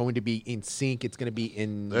 and it's going to be in sync. It's going to be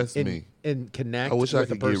in That's me. in connect. I wish I with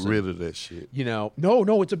the could get person. rid of that shit. No,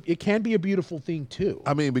 it can be a beautiful thing too.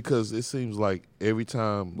 I mean, because it seems like every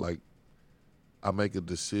time, like, I make a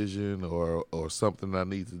decision or something I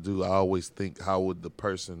need to do, I always think, how would the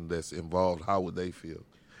person that's involved, how would they feel?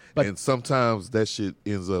 But- and sometimes that shit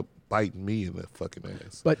ends up biting me in the fucking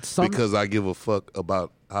ass. But because I give a fuck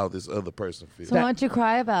about how this other person feels. So why don't you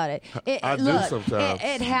cry about it? I do look, sometimes.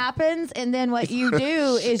 It happens, and then what you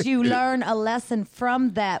do is you learn a lesson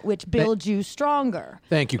from that, which builds you stronger.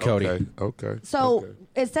 Thank you, Cody. Okay. So okay.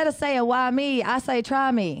 instead of saying why me, I say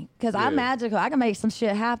try me, because I'm Yeah. magical. I can make some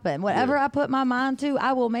shit happen. Whatever I put my mind to,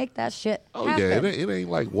 I will make that shit Oh happen. yeah, it ain't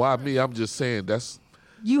like why me. I'm just saying that's.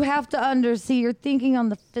 You have to see you're thinking on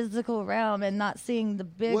the physical realm and not seeing the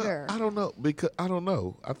bigger. Well, I don't know because I don't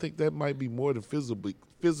know. I think that might be more than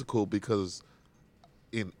physical because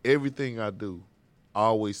in everything I do, I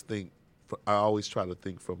always try to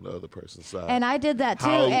think from the other person's side. And I did that too.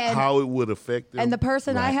 and how it would affect them. and the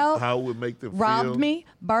person I helped how it would make them robbed feel. me,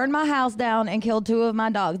 burned my house down, and killed 2 of my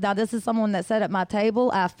dogs. Now, this is someone that sat at my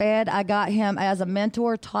table. I fed. I got him as a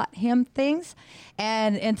mentor, taught him things.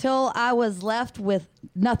 And until I was left with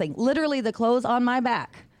nothing, literally the clothes on my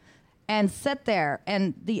back, and sit there.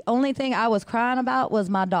 And the only thing I was crying about was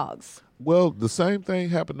my dogs. Well, the same thing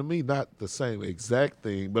happened to me. Not the same exact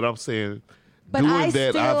thing, but I'm saying But doing I that,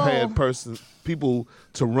 still- I've had people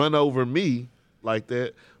to run over me like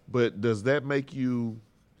that. But does that make you?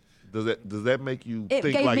 Does that make you It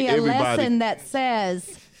think gave like me a everybody? lesson that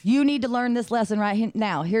says, you need to learn this lesson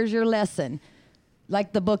now. Here's your lesson.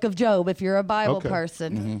 Like the book of Job, if you're a Bible Okay.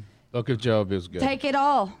 person. Book of Job is good. Take it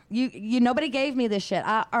all. You nobody gave me this shit.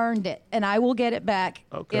 I earned it, and I will get it back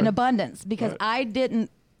Okay. in abundance because Right. I didn't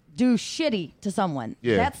do shitty to someone.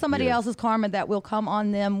 Yeah, That's somebody yeah. else's karma that will come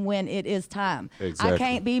on them when it is time. Exactly. I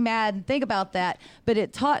can't be mad and think about that, but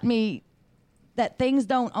it taught me that things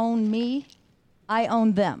don't own me. I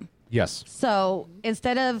own them. Yes. So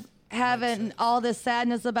instead of having all this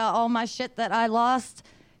sadness about all my shit that I lost,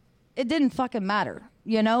 it didn't fucking matter.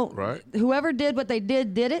 Right. Whoever did what they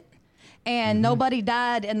did it. And nobody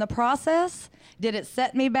died in the process. Did it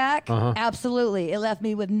set me back? Uh-huh. Absolutely. It left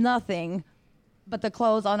me with nothing but the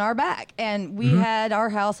clothes on our back. And we had our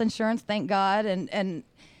house insurance, thank God.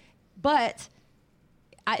 But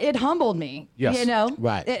it humbled me, Yes. you know?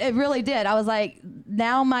 Right. It really did. I was like,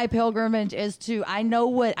 now my pilgrimage is to, I know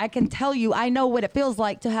what it feels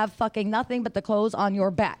like to have fucking nothing but the clothes on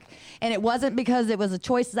your back. And it wasn't because it was a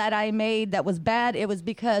choice that I made that was bad. It was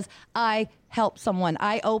because I helped someone.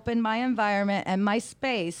 I opened my environment and my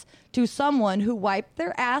space to someone who wiped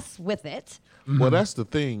their ass with it. Well, that's the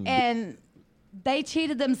thing. And they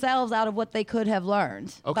cheated themselves out of what they could have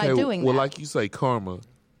learned by doing well, that. like you say, karma.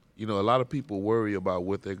 You know, a lot of people worry about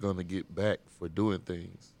what they're going to get back for doing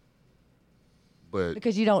things. But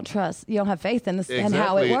because you don't have faith in and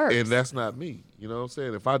how it works. And that's not me. You know what I'm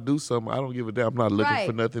saying? If I do something, I don't give a damn. I'm not looking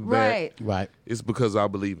for nothing back. Right. It's because I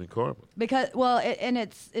believe in karma. Because,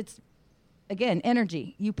 it's again,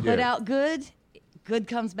 energy. You put out good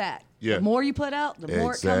comes back. Yeah. The more you put out, the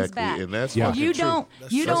more it comes back. And that's And fucking you true. don't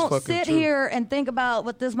That's fucking sit true. here and think about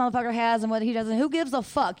what this motherfucker has and what he doesn't. Who gives a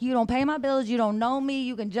fuck? You don't pay my bills. You don't know me.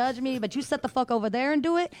 You can judge me, but you sit the fuck over there and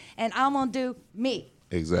do it, and I'm gonna do me.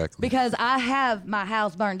 Exactly. Because I have my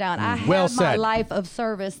house burned down. I have Well my said. life of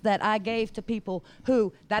service that I gave to people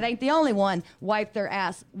who, that ain't the only one, wiped their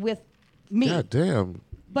ass with me. God damn.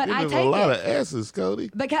 But You're I giving take a lot it. of asses, Cody.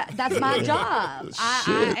 Because that's my job.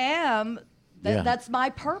 I am. Yeah. That's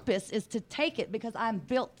my purpose, is to take it because I'm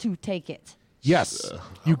built to take it. Yes.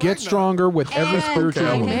 You get stronger with every And spiritual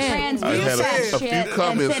I illness. can transmute I had that a few shit and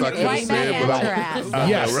comments send I it could've right said, back but at your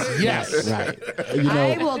ass. Yes. Right. You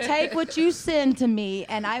I know, will take what you send to me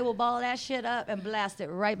and I will ball that shit up and blast it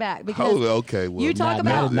right back. Because Okay. Well, you talk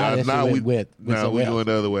now- about now- now we with now we someone going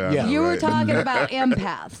the other way. Yeah. you were right? talking about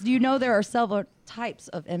empaths. Do you know there are several types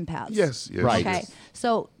of empaths? Yes. Right. Okay.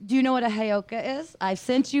 So do you know what a Heyoka is? I've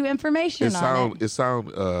sent you information on it. It sound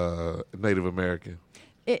Native American.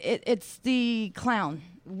 It's the clown.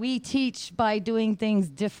 We teach by doing things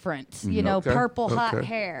different. You know, Okay, purple hot okay.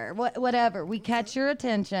 hair, whatever. We catch your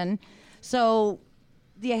attention. So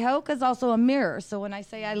the Heyoka is also a mirror. So when I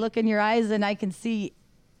say I look in your eyes and I can see,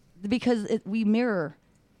 because we mirror.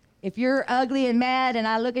 If you're ugly and mad and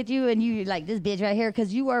I look at you and you like this bitch right here,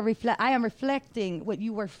 because you are I am reflecting what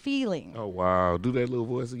you were feeling. Oh wow! Do that little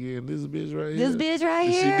voice again. This bitch right This here. bitch right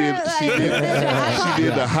She here. did. like, She this did. bitch right- She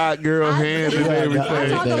did the hot girl hand and I everything.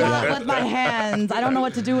 talk a lot with my hands. I don't know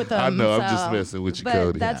what to do with them. I know, I'm so- just messing with you, but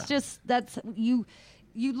Cody. that's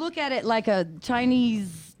you look at it like a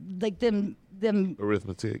Chinese, like them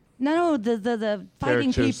Arithmetic. no the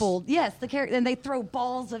fighting Characters. people. Yes, the character, and they throw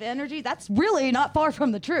balls of energy. That's really not far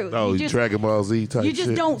from the truth. Oh, you just, Dragon Ball Z type. you just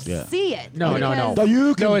shit. don't Yeah. see it. No. because-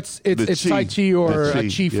 No, it's The Tai chi. Chi or The chi,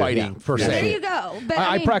 chi yeah. fighting, per Yeah. se. There you go. But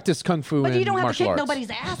I mean, practice Kung Fu But and you don't have to martial kick arts. nobody's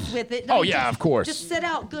ass with it. Oh, No, yeah, just- of course. Just set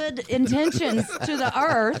out good intentions to the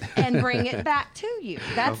earth and bring it back to you.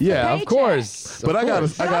 That's the Yeah, of paycheck. course. But I gotta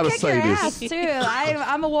But I'll kick say your this. ass too.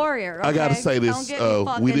 I'm a warrior. I gotta okay? say Don't this. get me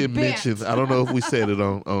fucking We didn't bent. mention. I don't know if we said it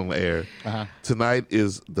on air. Tonight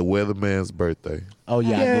is the weatherman's birthday. oh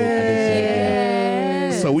yeah, I did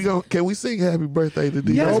say that. So can we sing happy birthday to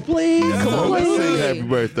DJ? Yes, please. Come on, let's sing Please. happy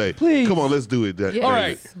birthday. Please. Come on, let's do it. Yes. All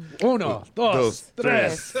right. Uno, dos,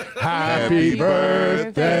 tres. Happy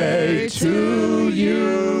birthday to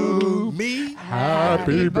you. Me?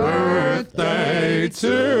 Happy birthday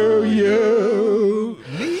to you.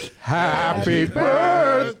 Happy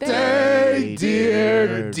birthday,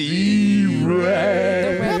 dear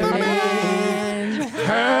D-Ray.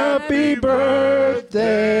 Happy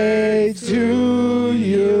birthday to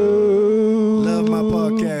you. Love my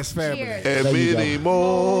podcast family. Cheers. And There you many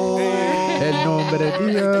more. El nombre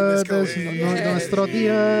día de nuestro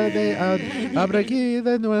día de abre aquí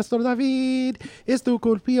de nuestro David. Es tu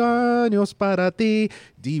cumpleaños para ti.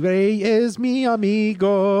 D-Ray es mi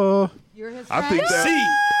amigo. You're his I friend? think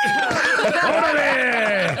that.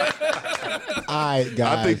 All right,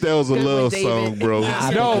 guys. I think that was a Good one, love David. song, bro.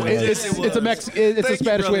 No, it's a it's a Thank you,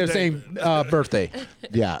 Spanish way of Brother saying birthday.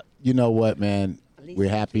 Yeah, you know what, man? We're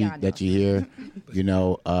happy that you're here. You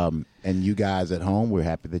know, and you guys at home, we're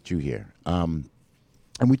happy that you're here. And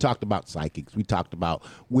we talked about psychics. We talked about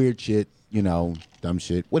weird shit, you know, dumb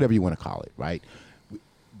shit, whatever you want to call it, right?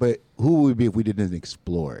 But who would we be if we didn't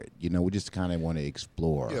explore it? You know, we just kind of want to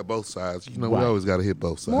explore. Yeah, both sides. You know, Right. we always got to hit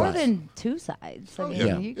both sides. More than two sides. I mean,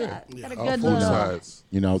 yeah. you got a All good four little. sides.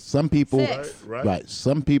 You know, some people, Six. Right.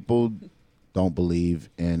 Some people don't believe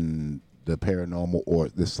in the paranormal or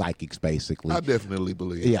the psychics, basically. I definitely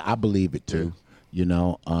believe. Yeah, I believe it too. You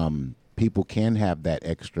know, people can have that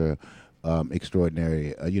extra,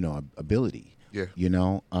 extraordinary, ability. Yeah. You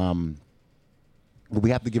know, but we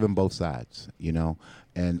have to give them both sides. You know,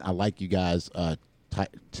 and I like you guys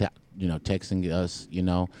texting us.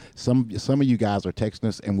 Some of you guys are texting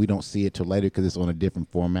us, and we don't see it till later because it's on a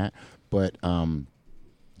different format. But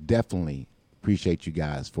definitely appreciate you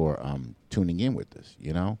guys for tuning in with us.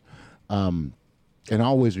 And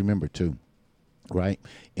always remember too, right?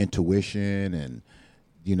 Intuition and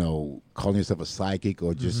calling yourself a psychic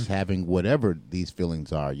or just having whatever these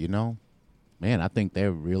feelings are. Man, I think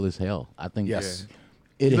they're real as hell. I think yes.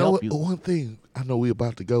 It'll help you. One thing, I know we're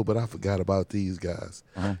about to go, but I forgot about these guys.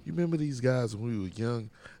 Uh-huh. You remember these guys when we were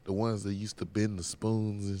young? The ones that used to bend the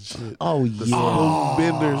spoons and shit? Oh, the yeah. spoon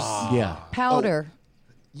benders. Yeah. Powder.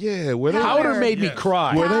 Yeah. Were they, Powder made me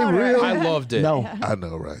cry. were they real? I loved it. No. I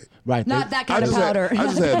know, right? Right. Not that kind of powder. I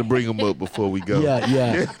just had to bring them up before we go.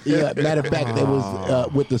 Yeah. Matter of fact, there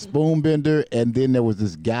was with the spoon bender, and then there was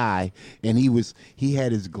this guy, and he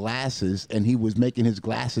had his glasses, and he was making his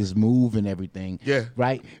glasses move and everything. Yeah.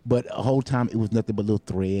 Right. But the whole time it was nothing but little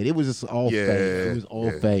thread. It was just all fake. It was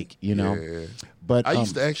all fake. Yeah. But I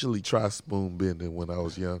used to actually try spoon bending when I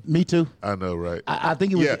was young. Me too. I know, right? I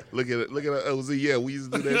think it was. Yeah, look at it. Look at OZ. Yeah, we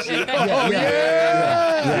used to do that shit.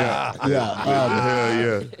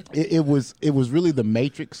 Yeah. It was really the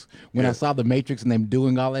Matrix. When I saw the Matrix and them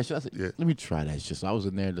doing all that shit, I said, let me try that shit. So I was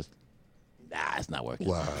in there just, it's not working.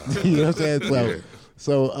 Wow. You know what I'm saying?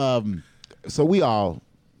 So we all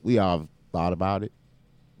thought about it.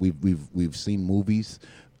 We've seen movies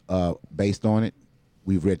based on it.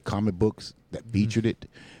 We've read comic books that featured it.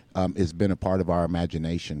 It's been a part of our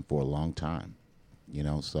imagination for a long time.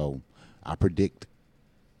 So I predict.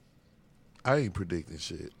 I ain't predicting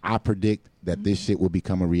shit. I predict that this shit will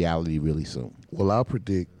become a reality really soon. Well, I'll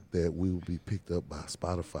predict that we will be picked up by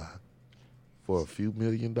Spotify for a few $1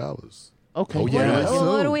 million. Okay. Oh, yeah.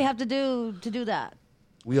 What do we have to do that?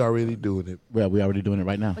 We already doing it. Well, we already doing it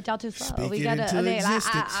right now. But y'all too slow. Speak we it gotta. into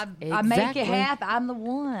existence. I make it happen. I'm the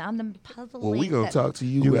one. I'm the puzzle. Well, we link gonna that- talk to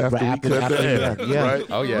you after we cut the air, yeah. right?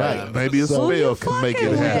 Oh, yeah. Right. Maybe a So- spell can make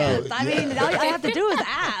it happen. Yes. I mean, all I have to do is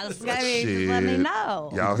ask. I mean, just let me Shit.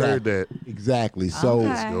 know. Y'all heard that. Exactly. So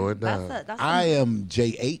Okay. It's going down. That's I am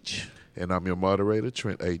JH, And I'm your moderator,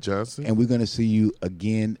 Trent A. Johnson. and we're going to see you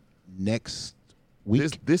again next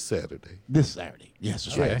week. This Saturday. This Saturday. Yes,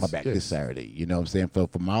 that's right. Yes. My bad. Yes. This Saturday. You know what I'm saying? So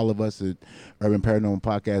from all of us at Urban Paranormal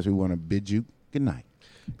Podcast, we want to bid you good night.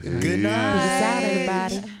 Good night. Peace out,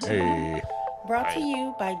 everybody. Hey. Brought to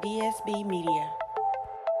you by DSB Media.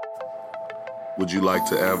 Would you like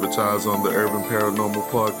to advertise on the Urban Paranormal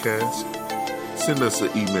Podcast? Send us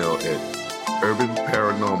an email at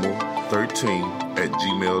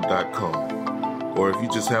urbanparanormal13@gmail.com. Or if you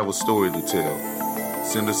just have a story to tell,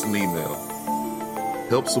 send us an email.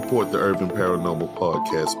 Help support the Urban Paranormal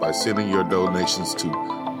Podcast by sending your donations to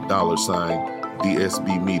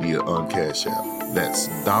 $DSB Media on Cash App. That's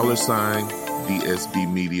 $DSB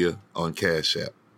Media on Cash App.